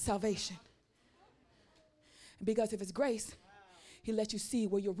salvation. Because if it's grace, he lets you see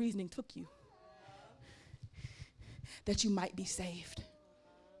where your reasoning took you, that you might be saved,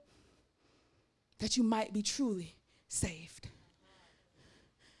 that you might be truly saved.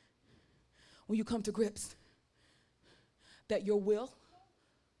 When you come to grips that your will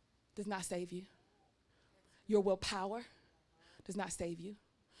does not save you, your willpower does not save you,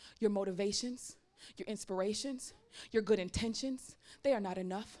 your motivations, your inspirations, your good intentions, they are not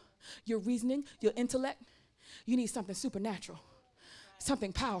enough. Your reasoning, your intellect, you need something supernatural,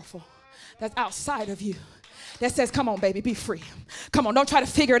 something powerful that's outside of you that says, come on, baby, be free. Come on, don't try to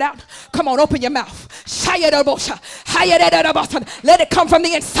figure it out. Come on, open your mouth. Let it come from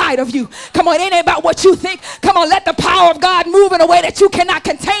the inside of you. Come on, it ain't about what you think. Come on, let the power of God move in a way that you cannot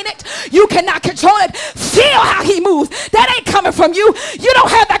contain it. You cannot control it. Feel how he moves. That ain't coming from you. You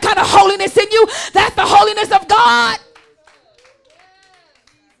don't have that kind of holiness in you. That's the holiness of God.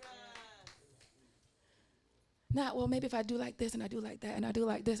 Not, well, maybe if I do like this and I do like that and I do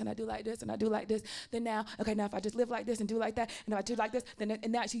like this and I do like this and I do like this, then now, okay, now if I just live like this and do like that and if I do like this, then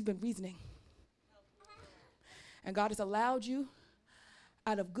and now she's been reasoning. And God has allowed you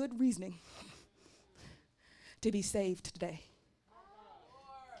out of good reasoning to be saved today.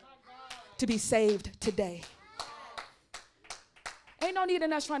 To be saved today. Ain't no need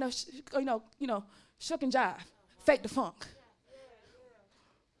in us trying to, shuck and jive, fake the funk.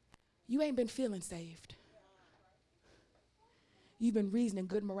 You ain't been feeling saved. You've been reasoning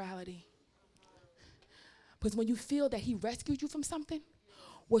good morality. Because when you feel that he rescued you from something,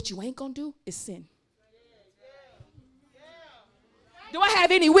 what you ain't gonna do is sin. Do I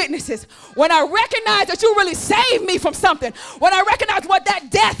have any witnesses? When I recognize that you really saved me from something, when I recognize what that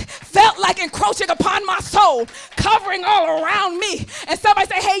death felt like encroaching upon my soul, covering all around me, and somebody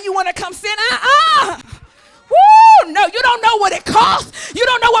say, hey, you wanna come sin? Woo! No, you don't know what it cost. You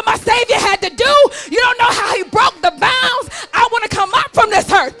don't know what my Savior had to do. You don't know how he broke the bounds. I want to come up from this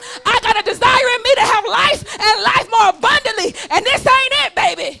earth. I got a desire in me to have life and life more abundantly. And this ain't it,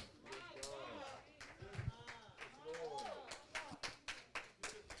 baby.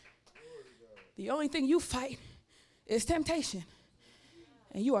 The only thing you fight is temptation.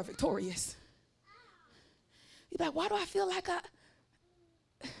 And you are victorious. You're like, why do I feel like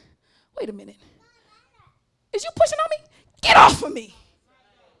wait a minute. Is you pushing on me? Get off of me.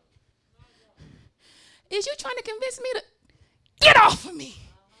 Is you trying to convince me to get off of me?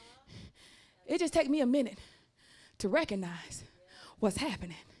 It just takes me a minute to recognize what's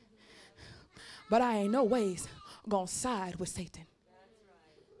happening. But I ain't no ways gonna side with Satan.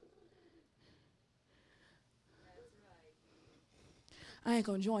 I ain't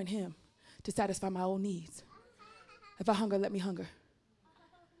gonna join him to satisfy my own needs. If I hunger, let me hunger.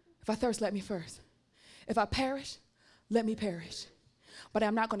 If I thirst, let me thirst. If I perish, let me perish. But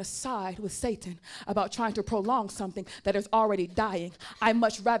I'm not going to side with Satan about trying to prolong something that is already dying. I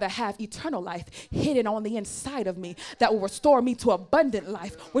much rather have eternal life hidden on the inside of me that will restore me to abundant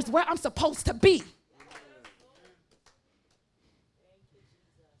life, which is where I'm supposed to be.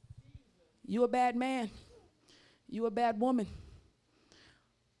 You a bad man. You a bad woman.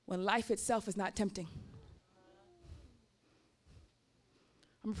 When life itself is not tempting.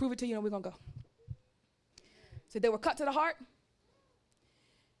 I'm going to prove it to you and we're going to go. So they were cut to the heart.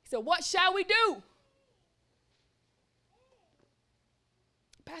 He said, what shall we do?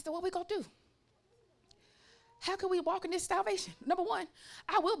 Pastor, what we going to do? How can we walk in this salvation? Number one,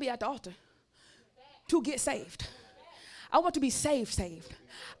 I will be at the altar to get saved. I want to be saved.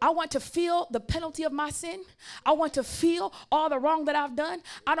 I want to feel the penalty of my sin. I want to feel all the wrong that I've done.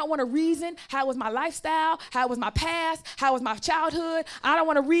 I don't want to reason how it was my lifestyle, how it was my past, how it was my childhood. I don't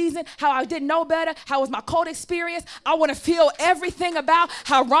want to reason how I didn't know better, how it was my cold experience. I want to feel everything about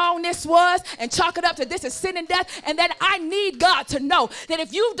how wrong this was and chalk it up to this is sin and death. And then I need God to know that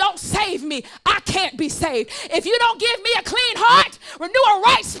if you don't save me, I can't be saved. If you don't give me a clean heart, renew a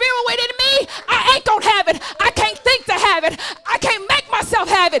right spirit within me, I ain't going to have it. I can't think to have it. I can't make myself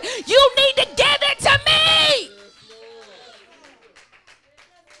have it. You need to give it to me.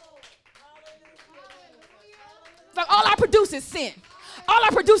 Like all I produce is sin. All I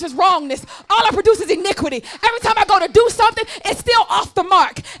produce is wrongness. All I produce is iniquity. Every time I go to do something, it's still off the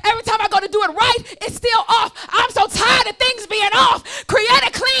mark. Every time I go to do it right, it's still off. I'm so tired of things being off. Create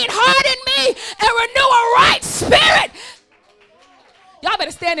a clean heart in me and renew a right spirit. Y'all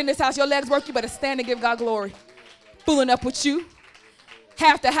better stand in this house. Your legs work. You better stand and give God glory. Fooling up with you.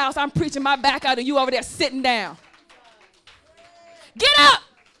 Half the house, I'm preaching my back out and you over there sitting down. Get up.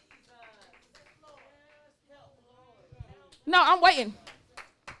 No, I'm waiting.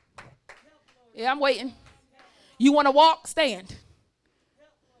 Yeah, I'm waiting. You want to walk? Stand.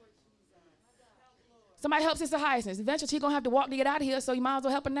 Somebody help Sister Hyacinth. Eventually she's going to have to walk to get out of here, so you might as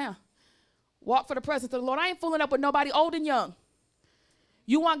well help her now. Walk for the presence of the Lord. I ain't fooling up with nobody old and young.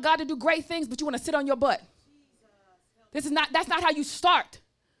 You want God to do great things, but you want to sit on your butt. That's not how you start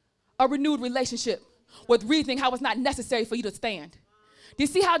a renewed relationship with reasoning how it's not necessary for you to stand. Do you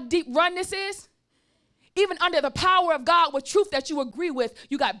see how deep run this is? Even under the power of God with truth that you agree with,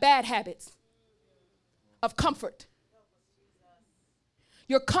 you got bad habits of comfort.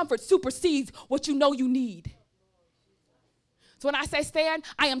 Your comfort supersedes what you know you need. So when I say stand,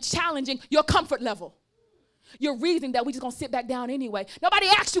 I am challenging your comfort level. Your reasoning that we just going to sit back down anyway. Nobody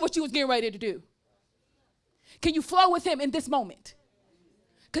asked you what you was getting ready to do. Can you flow with him in this moment?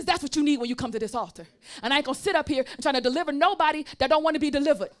 Because that's what you need when you come to this altar. And I ain't going to sit up here and try to deliver nobody that don't want to be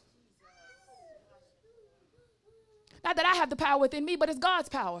delivered. Not that I have the power within me, but it's God's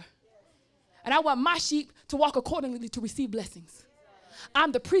power. And I want my sheep to walk accordingly to receive blessings.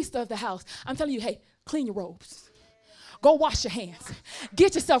 I'm the priest of the house. I'm telling you, hey, clean your robes. Go wash your hands.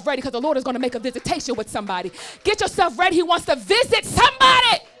 Get yourself ready because the Lord is going to make a visitation with somebody. Get yourself ready. He wants to visit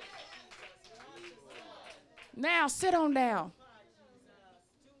somebody. Now, sit on down.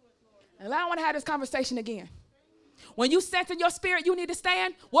 And I don't want to have this conversation again. When you sense in your spirit you need to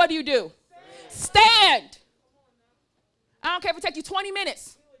stand, what do? Stand. I don't care if it takes you 20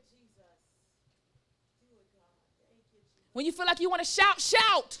 minutes. When you feel like you want to shout,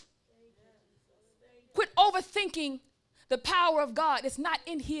 shout. Quit overthinking the power of God. It's not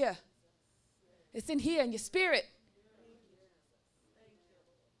in here. It's in here in your spirit.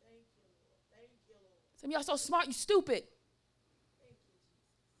 Some of y'all so smart, you stupid.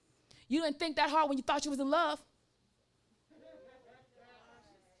 You didn't think that hard when you thought you was in love.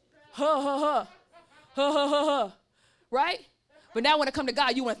 Right? But now when it come to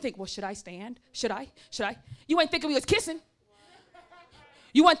God, you want to think, well, should I stand? Should I? You ain't thinking we was kissing.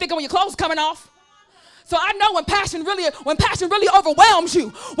 You weren't thinking when your clothes coming off. So I know when passion really overwhelms you,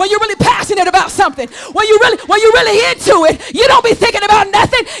 when you're really passionate about something, when you're really into it, you don't be thinking about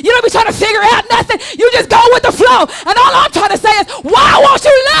nothing. You don't be trying to figure out nothing. You just go with the flow. And all I'm trying to say is, why won't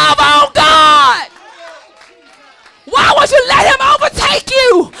you love on God? Why won't you let him overtake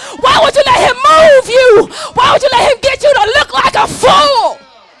you? Why won't you let him move you? Why would you let him get you to look like a fool?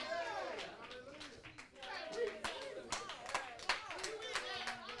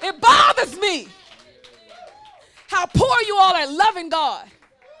 It bothers me how poor you all are loving God.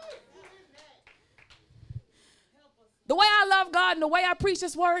 The way I love God and the way I preach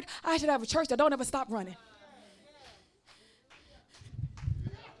this word, I should have a church that don't ever stop running.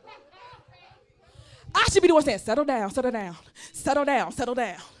 I should be the one saying, settle down, settle down, settle down, settle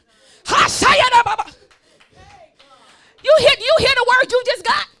down. You hear the word you just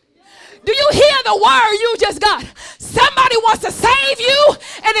got? Do you hear the word you just got? Somebody wants to save you,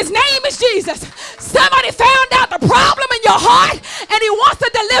 and his name is Jesus. Somebody found out the problem in your heart, and he wants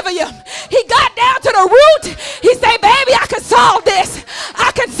to deliver you. He got down to the root. He said, baby, I can solve this.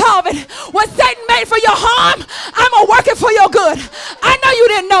 I can solve it. What Satan made for your harm, I'm going to work it for your good. I know you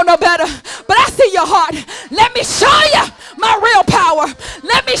didn't know no better, your heart. Let me show you my real power.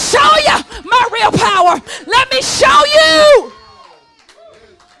 Let me show you my real power. Let me show you.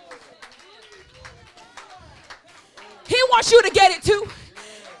 He wants you to get it too.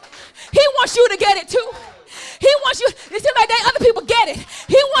 He wants you to get it too. He wants you. It seems like other people get it.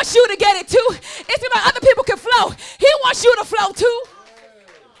 He wants you to get it too. It seems like other people can flow. He wants you to flow too.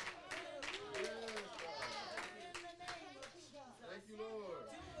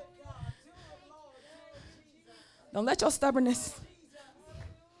 Don't let your stubbornness,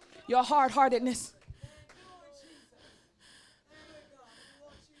 your hard-heartedness.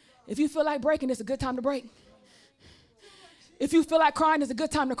 If you feel like breaking, it's a good time to break. If you feel like crying, it's a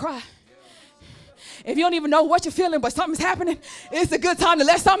good time to cry. If you don't even know what you're feeling, but something's happening, it's a good time to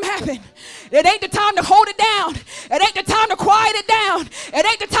let something happen. It ain't the time to hold it down. It ain't the time to quiet it down. It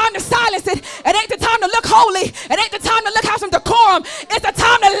ain't the time to silence it. It ain't the time to look holy. It ain't the time to look have some decorum. It's the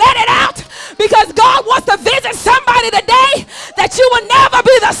time to let it out, because God wants to visit somebody today that you will never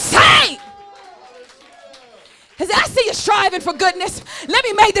be the same. I see you striving for goodness. Let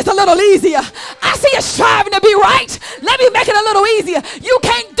me make this a little easier. I see you striving to be right. Let me make it a little easier. You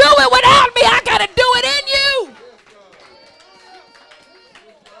can't do it without me. I got to do it in you.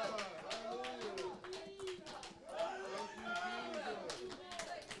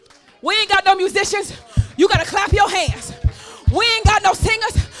 We ain't got no musicians. You got to clap your hands. We ain't got no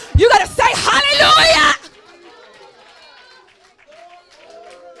singers. You got to say hallelujah.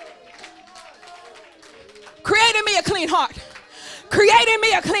 Create in me a clean heart. Create in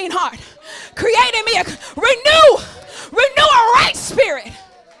me a clean heart. Create in me a renew a right spirit.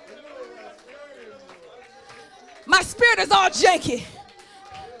 My spirit is all janky.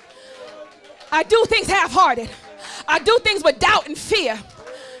 I do things half-hearted. I do things with doubt and fear.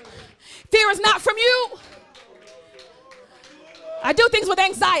 Fear is not from you. I do things with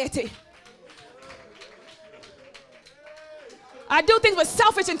anxiety. I do things with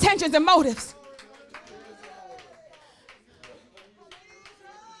selfish intentions and motives.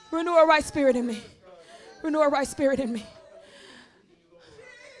 Renew a right spirit in me. Renew a right spirit in me.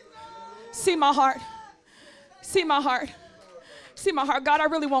 See my heart. See my heart. See my heart. God, I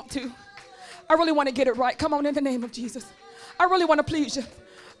really want to. I really want to get it right. Come on, in the name of Jesus. I really want to please you.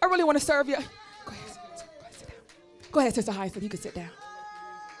 I really want to serve you. Go ahead, sit down. Go ahead, Sister Hyson. You can sit down.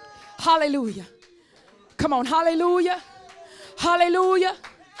 Hallelujah. Come on, hallelujah. Hallelujah.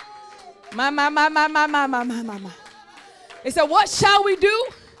 My. They said, what shall we do?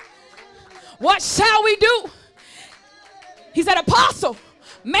 What shall we do? He said, apostle,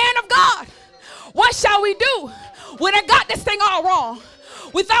 man of God, what shall we do? We done got this thing all wrong.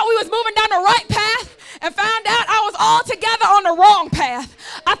 We thought we was moving down the right path and found out I was altogether on the wrong path.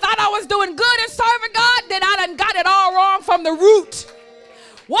 I thought I was doing good and serving God, then I done got it all wrong from the root.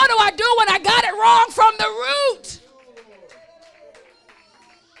 What do I do when I got it wrong from the root?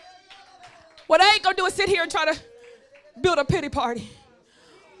 What I ain't gonna do is sit here and try to build a pity party.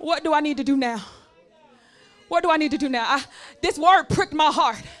 What do I need to do now? What do I need to do now? This word pricked my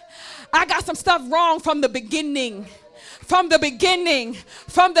heart. I got some stuff wrong from the beginning. From the beginning.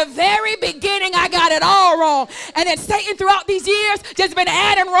 From the very beginning, I got it all wrong. And then Satan throughout these years just been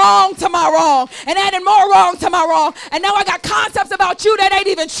adding wrong to my wrong and adding more wrong to my wrong. And now I got concepts about you that ain't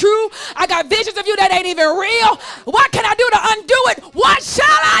even true. I got visions of you that ain't even real. What can I do to undo it? What shall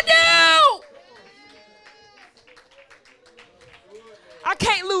I do? I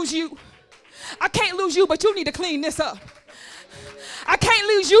can't lose you. I can't lose you, but you need to clean this up. I can't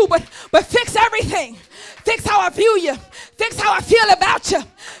lose you, but fix everything. Fix how I view you. Fix how I feel about you.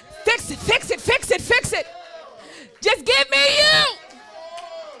 Fix it, fix it, fix it, fix it. Just give me you.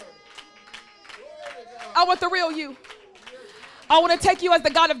 I want the real you. I want to take you as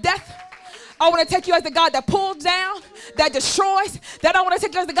the God of death. I want to take you as the God that pulls down, that destroys. That I want to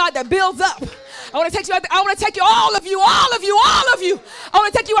take you as the God that builds up. I want to take you. I want to take you, all of you, all of you, all of you. I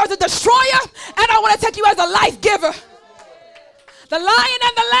want to take you as a destroyer, and I want to take you as a life giver. The lion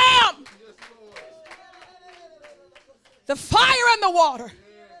and the lamb. The fire and the water.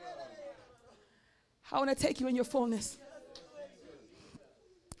 I want to take you in your fullness.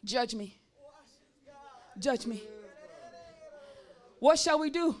 Judge me. Judge me. What shall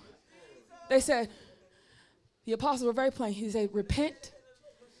we do? They said, the apostles were very plain. He said, repent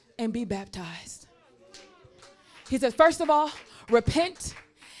and be baptized. He said, first of all, repent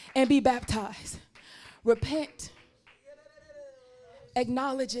and be baptized. Repent.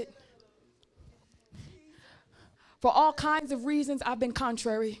 Acknowledge it. For all kinds of reasons, I've been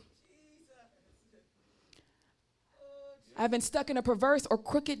contrary. I've been stuck in a perverse or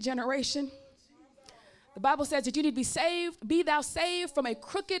crooked generation. The Bible says that you need to be saved, be thou saved from a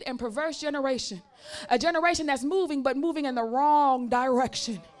crooked and perverse generation. A generation that's moving, but moving in the wrong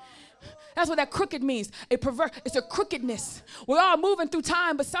direction. That's what that crooked means. It's a crookedness. We're all moving through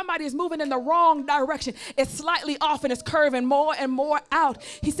time, but somebody is moving in the wrong direction. It's slightly off and it's curving more and more out.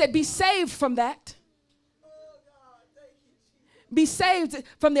 He said, be saved from that. Be saved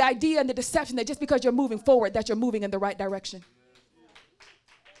from the idea and the deception that just because you're moving forward, that you're moving in the right direction.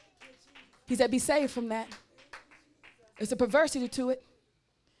 He said, be saved from that. It's a perversity to it.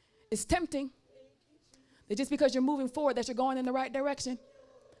 It's tempting that just because you're moving forward, that you're going in the right direction.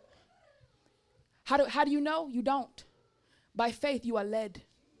 How do you know? You don't. By faith, you are led.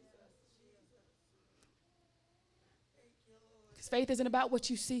 Because faith isn't about what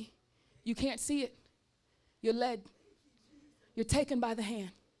you see. You can't see it. You're led. You're taken by the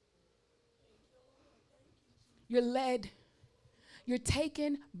hand. You're led. You're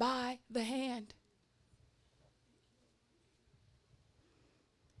taken by the hand.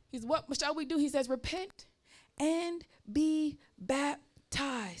 What shall we do? He says, repent and be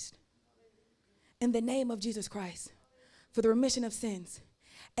baptized in the name of Jesus Christ for the remission of sins,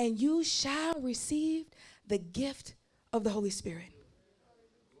 and you shall receive the gift of the Holy Spirit.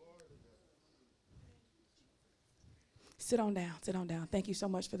 Sit on down. Sit on down. Thank you so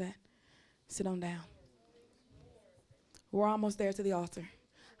much for that. Sit on down. We're almost there to the altar.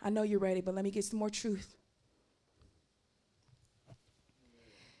 I know you're ready, but let me get some more truth.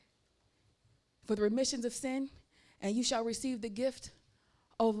 For the remissions of sin, and you shall receive the gift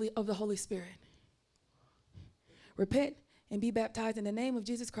of the Holy Spirit. Repent and be baptized in the name of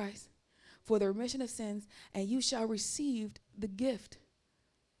Jesus Christ for the remission of sins, and you shall receive the gift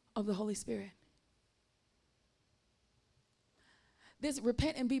of the Holy Spirit. This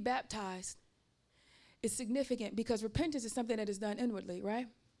repent and be baptized is significant because repentance is something that is done inwardly, right?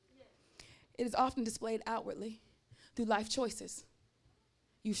 Yes. It is often displayed outwardly through life choices.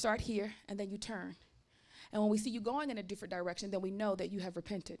 You start here and then you turn. And when we see you going in a different direction, then we know that you have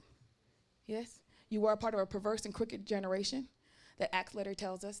repented. Yes? You were a part of a perverse and crooked generation that Acts letter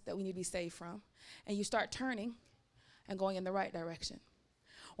tells us that we need to be saved from. And you start turning and going in the right direction.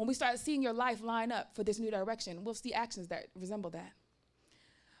 When we start seeing your life line up for this new direction, we'll see actions that resemble that.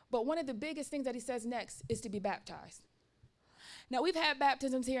 But one of the biggest things that he says next is to be baptized. Now, we've had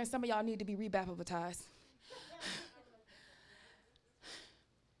baptisms here, and some of y'all need to be rebaptized.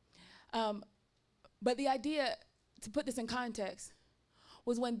 But the idea, to put this in context,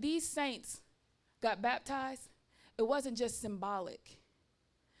 was when these saints got baptized, it wasn't just symbolic.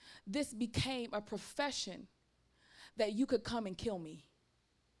 This became a profession that you could come and kill me.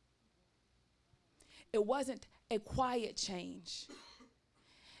 It wasn't a quiet change.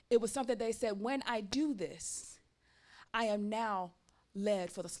 It was something they said, when I do this, I am now led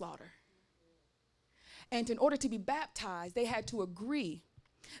for the slaughter. And in order to be baptized, they had to agree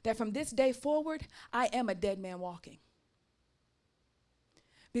that from this day forward, I am a dead man walking.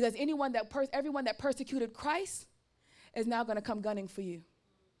 Because everyone that persecuted Christ is now going to come gunning for you.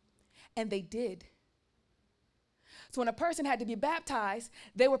 And they did. So when a person had to be baptized,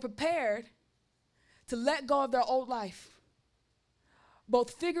 they were prepared to let go of their old life,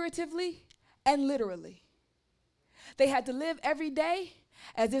 both figuratively and literally. They had to live every day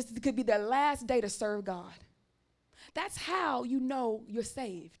as if it could be their last day to serve God. That's how you know you're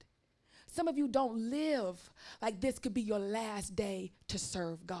saved. Some of you don't live like this could be your last day to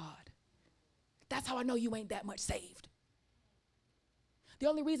serve God. That's how I know you ain't that much saved. The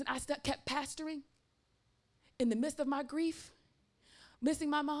only reason I kept pastoring in the midst of my grief, missing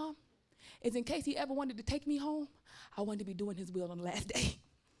my mom, is in case he ever wanted to take me home, I wanted to be doing his will on the last day.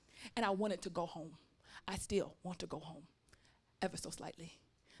 And I wanted to go home. I still want to go home, ever so slightly.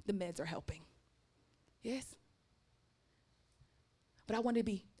 The meds are helping. Yes? But I wanted to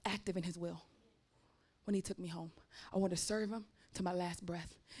be active in his will when he took me home. I wanted to serve him to my last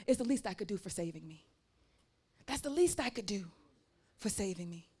breath. It's the least I could do for saving me. That's the least I could do for saving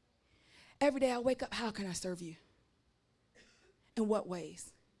me. Every day I wake up, how can I serve you? In what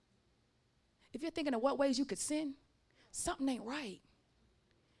ways? If you're thinking of what ways you could sin, something ain't right.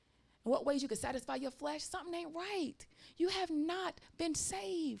 In what ways you could satisfy your flesh, something ain't right. You have not been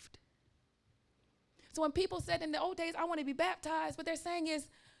saved. So when people said in the old days, I want to be baptized, what they're saying is,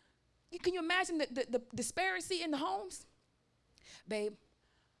 can you imagine the disparity in the homes? Babe,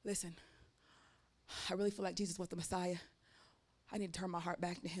 listen, I really feel like Jesus was the Messiah. I need to turn my heart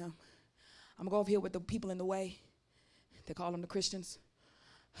back to him. I'm going to go over here with the people in the way. They call them the Christians.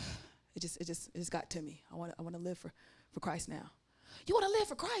 It just got to me. I want to live for Christ now. You want to live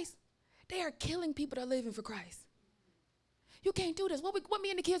for Christ? They are killing people that are living for Christ. You can't do this. What me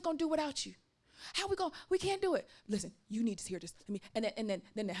and the kids going to do without you? How we going? We can't do it. Listen, you need to hear this. And then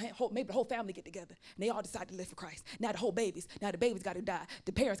maybe the whole family get together and they all decide to live for Christ. Now the babies got to die.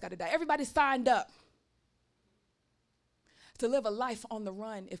 The parents got to die. Everybody signed up to live a life on the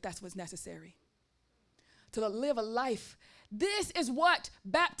run if that's what's necessary. To live a life. This is what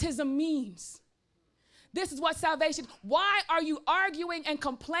baptism means. This is what salvation. Why are you arguing and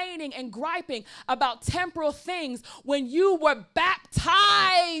complaining and griping about temporal things when you were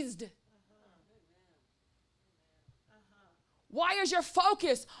baptized? Why is your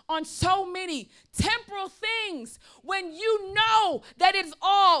focus on so many temporal things when you know that it's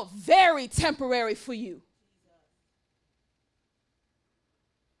all very temporary for you?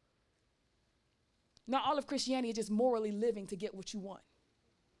 Not all of Christianity is just morally living to get what you want.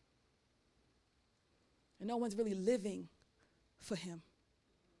 And no one's really living for him.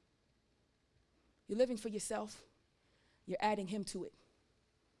 You're living for yourself. You're adding him to it.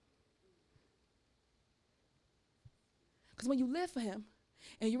 Because when you live for him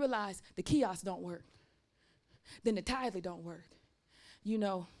and you realize the kiosks don't work, then the tithe don't work, you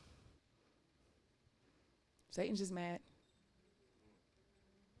know, Satan's just mad.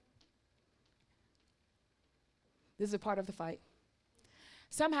 This is a part of the fight.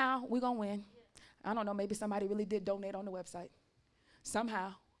 Somehow we're going to win. I don't know, maybe somebody really did donate on the website.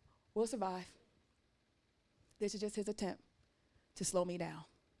 Somehow we'll survive. This is just his attempt to slow me down.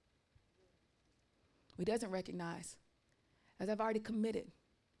 He doesn't recognize, as I've already committed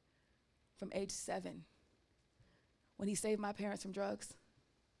from age 7, when he saved my parents from drugs,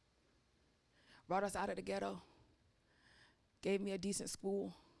 brought us out of the ghetto, gave me a decent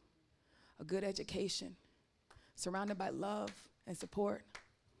school, a good education, surrounded by love and support.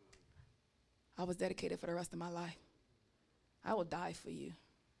 I was dedicated for the rest of my life. I will die for you.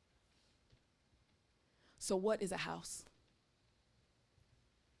 So what is a house?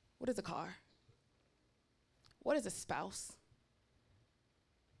 What is a car? What is a spouse?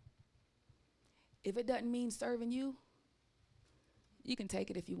 If it doesn't mean serving you, you can take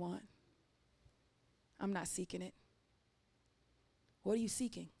it if you want. I'm not seeking it. What are you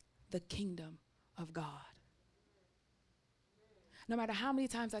seeking? The kingdom of God. No matter how many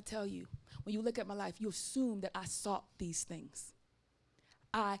times I tell you, when you look at my life, you assume that I sought these things.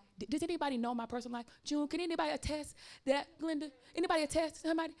 Does anybody know my personal life? June, can anybody attest that, Glenda? Anybody attest to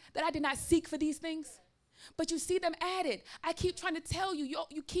somebody that I did not seek for these things? But you see them added. I keep trying to tell you,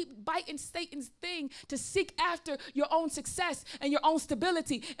 you keep biting Satan's thing to seek after your own success and your own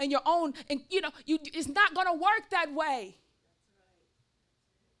stability and your own, and it's not going to work that way.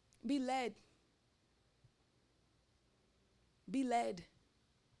 Be led. Be led.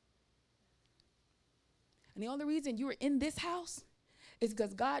 And the only reason you are in this house is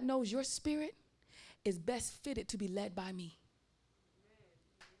because God knows your spirit is best fitted to be led by me.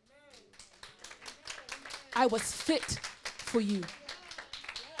 I was fit for you.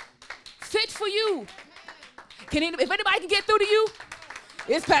 Fit for you. If anybody can get through to you,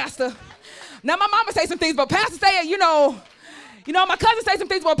 it's Pastor. Now my mama say some things, but Pastor say it, my cousin say some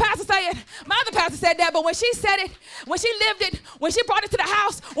things, but Pastor say it. My other pastor said that, but when she said it, when she lived it, when she brought it to the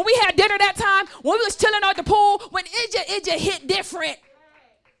house, when we had dinner that time, when we was chilling at the pool, when it just hit different.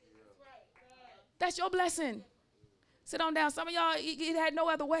 That's your blessing. Sit on down. Some of y'all, it had no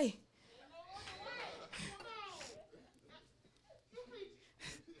other way.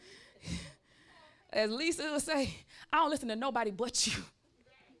 As Lisa would say, I don't listen to nobody but you.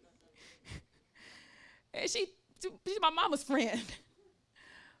 And she's my mama's friend.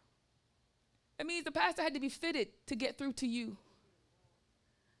 It means the pastor had to be fitted to get through to you.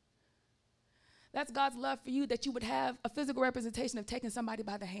 That's God's love for you, that you would have a physical representation of taking somebody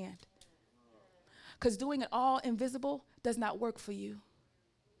by the hand. Because doing it all invisible does not work for you.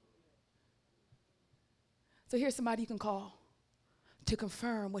 So here's somebody you can call to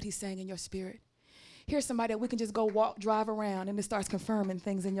confirm what he's saying in your spirit. Here's somebody that we can just go drive around and it starts confirming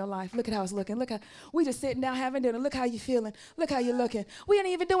things in your life. Look at how it's looking. Look how we just sitting down having dinner. Look how you feeling. Look how you're looking. We ain't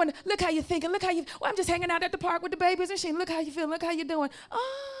even doing it. Look how you're thinking. Look how I'm just hanging out at the park with the babies and shit. Look how you feeling. Look how you're doing.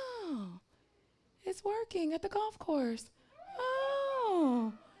 Oh, it's working at the golf course.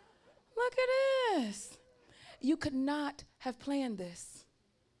 Oh, look at this. You could not have planned this.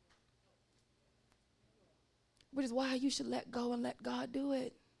 Which is why you should let go and let God do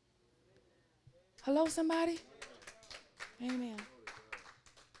it. Hello, somebody? Amen.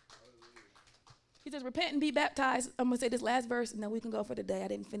 He says, repent and be baptized. I'm going to say this last verse, and then we can go for the day. I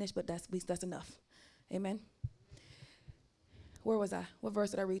didn't finish, but that's enough. Amen. Where was I? What verse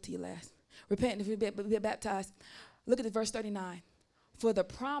did I read to you last? Repent and be baptized. Look at the verse 39. For the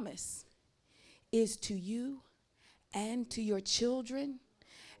promise is to you and to your children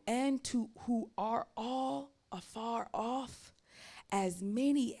and to who are all afar off, as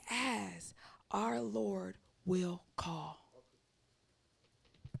many as our Lord will call.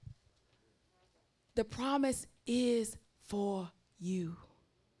 The promise is for you.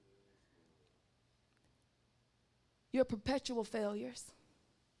 Your perpetual failures,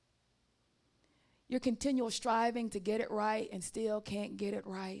 your continual striving to get it right and still can't get it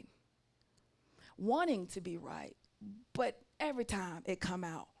right, wanting to be right, but every time it come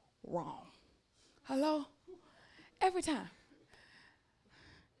out wrong. Hello? Every time.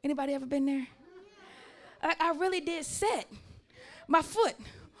 Anybody ever been there? I really did set my foot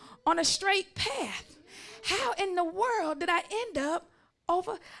on a straight path. How in the world did I end up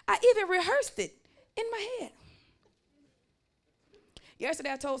over? I even rehearsed it in my head.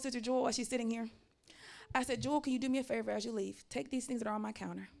 Yesterday I told Sister Jewel while she's sitting here, I said, Jewel, can you do me a favor as you leave? Take these things that are on my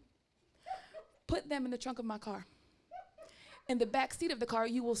counter. Put them in the trunk of my car. In the back seat of the car,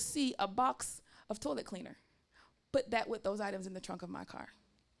 you will see a box of toilet cleaner. Put that with those items in the trunk of my car.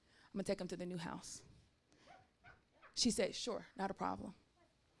 I'm going to take them to the new house. She said, sure, not a problem.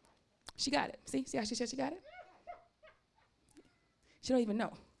 She got it. See how she said she got it? She don't even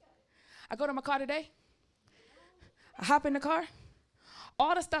know. I go to my car today. I hop in the car.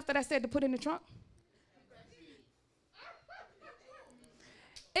 All the stuff that I said to put in the trunk,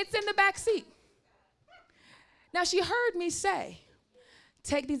 it's in the back seat. Now, she heard me say,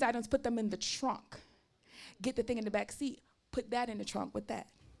 take these items, put them in the trunk. Get the thing in the back seat, put that in the trunk with that.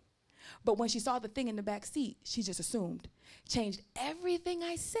 But when she saw the thing in the back seat, she just assumed, changed everything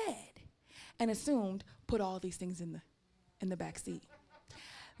I said, and assumed, put all these things in the back seat.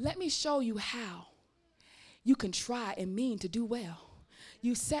 Let me show you how you can try and mean to do well.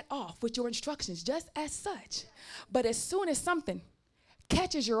 You set off with your instructions just as such, but as soon as something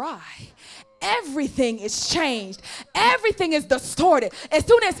catches your eye, everything is changed. Everything is distorted. As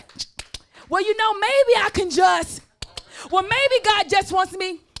soon as, well, maybe I can just, well, maybe God just wants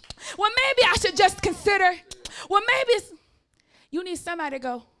me. Well, maybe I should just consider. Well, maybe you need somebody to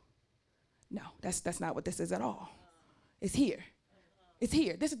go, no, that's not what this is at all. It's here. It's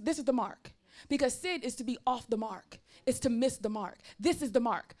here. This is the mark. Because sin is to be off the mark. It's to miss the mark. This is the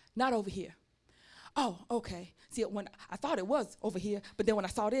mark, not over here. Oh, okay. See, when I thought it was over here, but then when I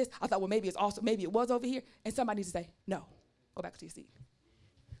saw this, I thought, well, maybe it was over here. And somebody needs to say, no, go back to your seat.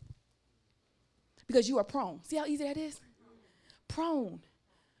 Because you are prone. See how easy that is? Prone.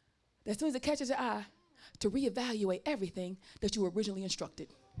 As soon as it catches your eye, to reevaluate everything that you were originally instructed.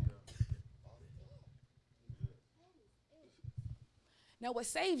 Now, what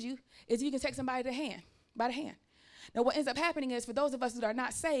saves you is you can take somebody by the hand. Now, what ends up happening is for those of us that are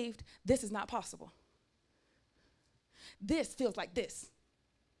not saved, this is not possible. This feels like this.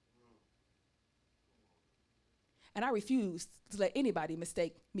 And I refuse to let anybody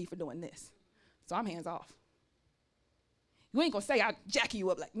mistake me for doing this. So I'm hands off. You ain't gonna say I'll jack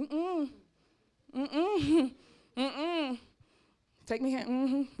you up like, Take me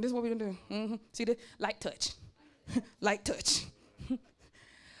hand, This is what we're gonna do, See the light touch, light touch.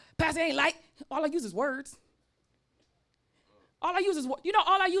 Pastor ain't light, all I use is words. All I use is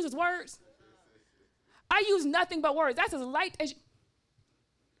words. I use nothing but words. That's as light as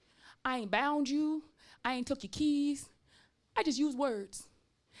I ain't bound you. I ain't took your keys. I just use words.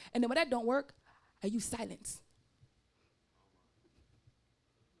 And then when that don't work, I use silence.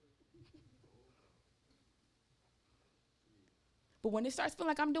 But when it starts feeling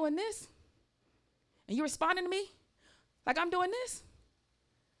like I'm doing this, and you're responding to me like I'm doing this,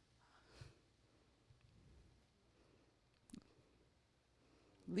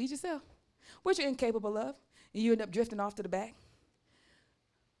 lead yourself. What you're incapable of, and you end up drifting off to the back,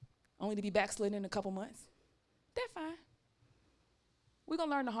 only to be backslidden in a couple months. That's fine. We're going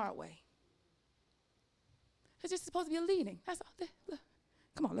to learn the hard way. It's just supposed to be a leading. That's all. Look.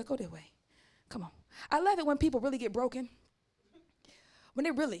 Come on, let's go that way. Come on. I love it when people really get broken. When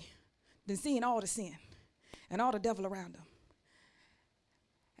they really been seeing all the sin and all the devil around them.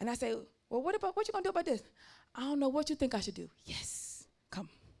 And I say, well, what you going to do about this? I don't know what you think I should do. Yes. Come.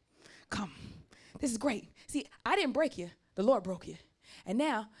 This is great. See, I didn't break you. The Lord broke you. And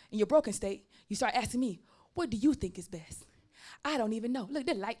now, in your broken state, you start asking me, what do you think is best? I don't even know. Look,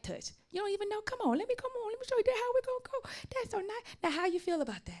 that light touch. You don't even know. Come on. Let me show you how we're going to go. That's so nice. Now, how you feel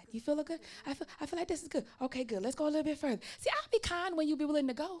about that? You feel good? I feel like this is good. Okay, good. Let's go a little bit further. See, I'll be kind when you be willing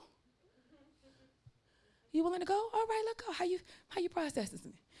to go. You willing to go? All right, let's go. How you processing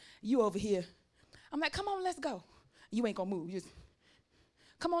it? You over here. I'm like, come on, let's go. You ain't going to move. You just,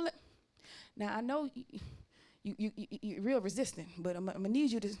 come on. Now, I know you're real resistant, but I'm going to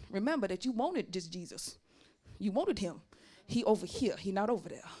need you to remember that you wanted just Jesus. You wanted him. He over here. He not over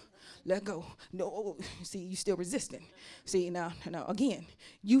there. Let go. No, see, you still resisting. See, now, again,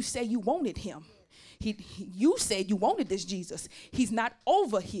 you say you wanted him. You said you wanted this Jesus. He's not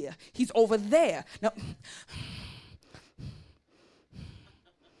over here. He's over there. Now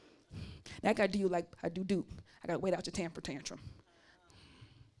I got to do you like I do Duke. I got to wait out your temper tantrum.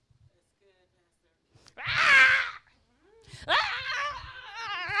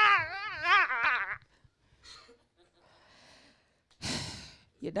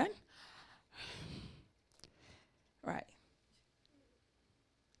 You done? Right.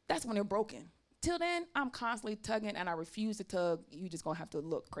 That's when they're broken. Till then, I'm constantly tugging, and I refuse to tug. You just going to have to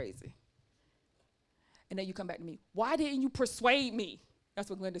look crazy. And then you come back to me. Why didn't you persuade me? That's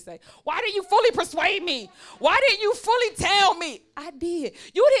what Glenda say. Why didn't you fully persuade me? Why didn't you fully tell me? I did.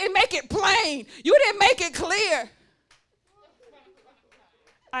 You didn't make it plain. You didn't make it clear.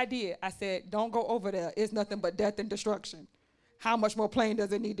 I did. I said, don't go over there. It's nothing but death and destruction. How much more plain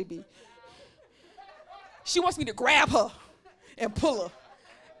does it need to be? She wants me to grab her and pull her.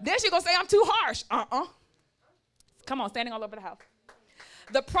 Then she's going to say I'm too harsh. Come on, standing all over the house.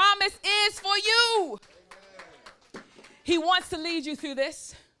 The promise is for you. He wants to lead you through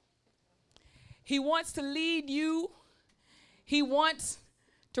this. He wants to lead you. He wants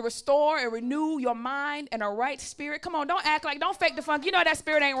to restore and renew your mind and a right spirit. Come on, don't fake the funk. You know that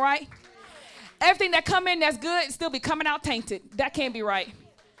spirit ain't right. Everything that come in that's good still be coming out tainted. That can't be right.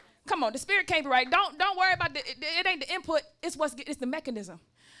 Come on, the spirit can't be right. Don't worry about it ain't the input. It's the mechanism.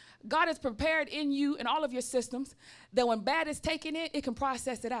 God has prepared in you and all of your systems that when bad is taken in, it can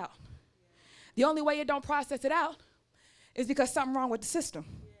process it out. The only way it don't process it out is because something wrong with the system.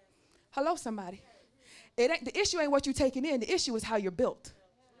 Hello, somebody. The issue ain't what you're taking in. The issue is how you're built.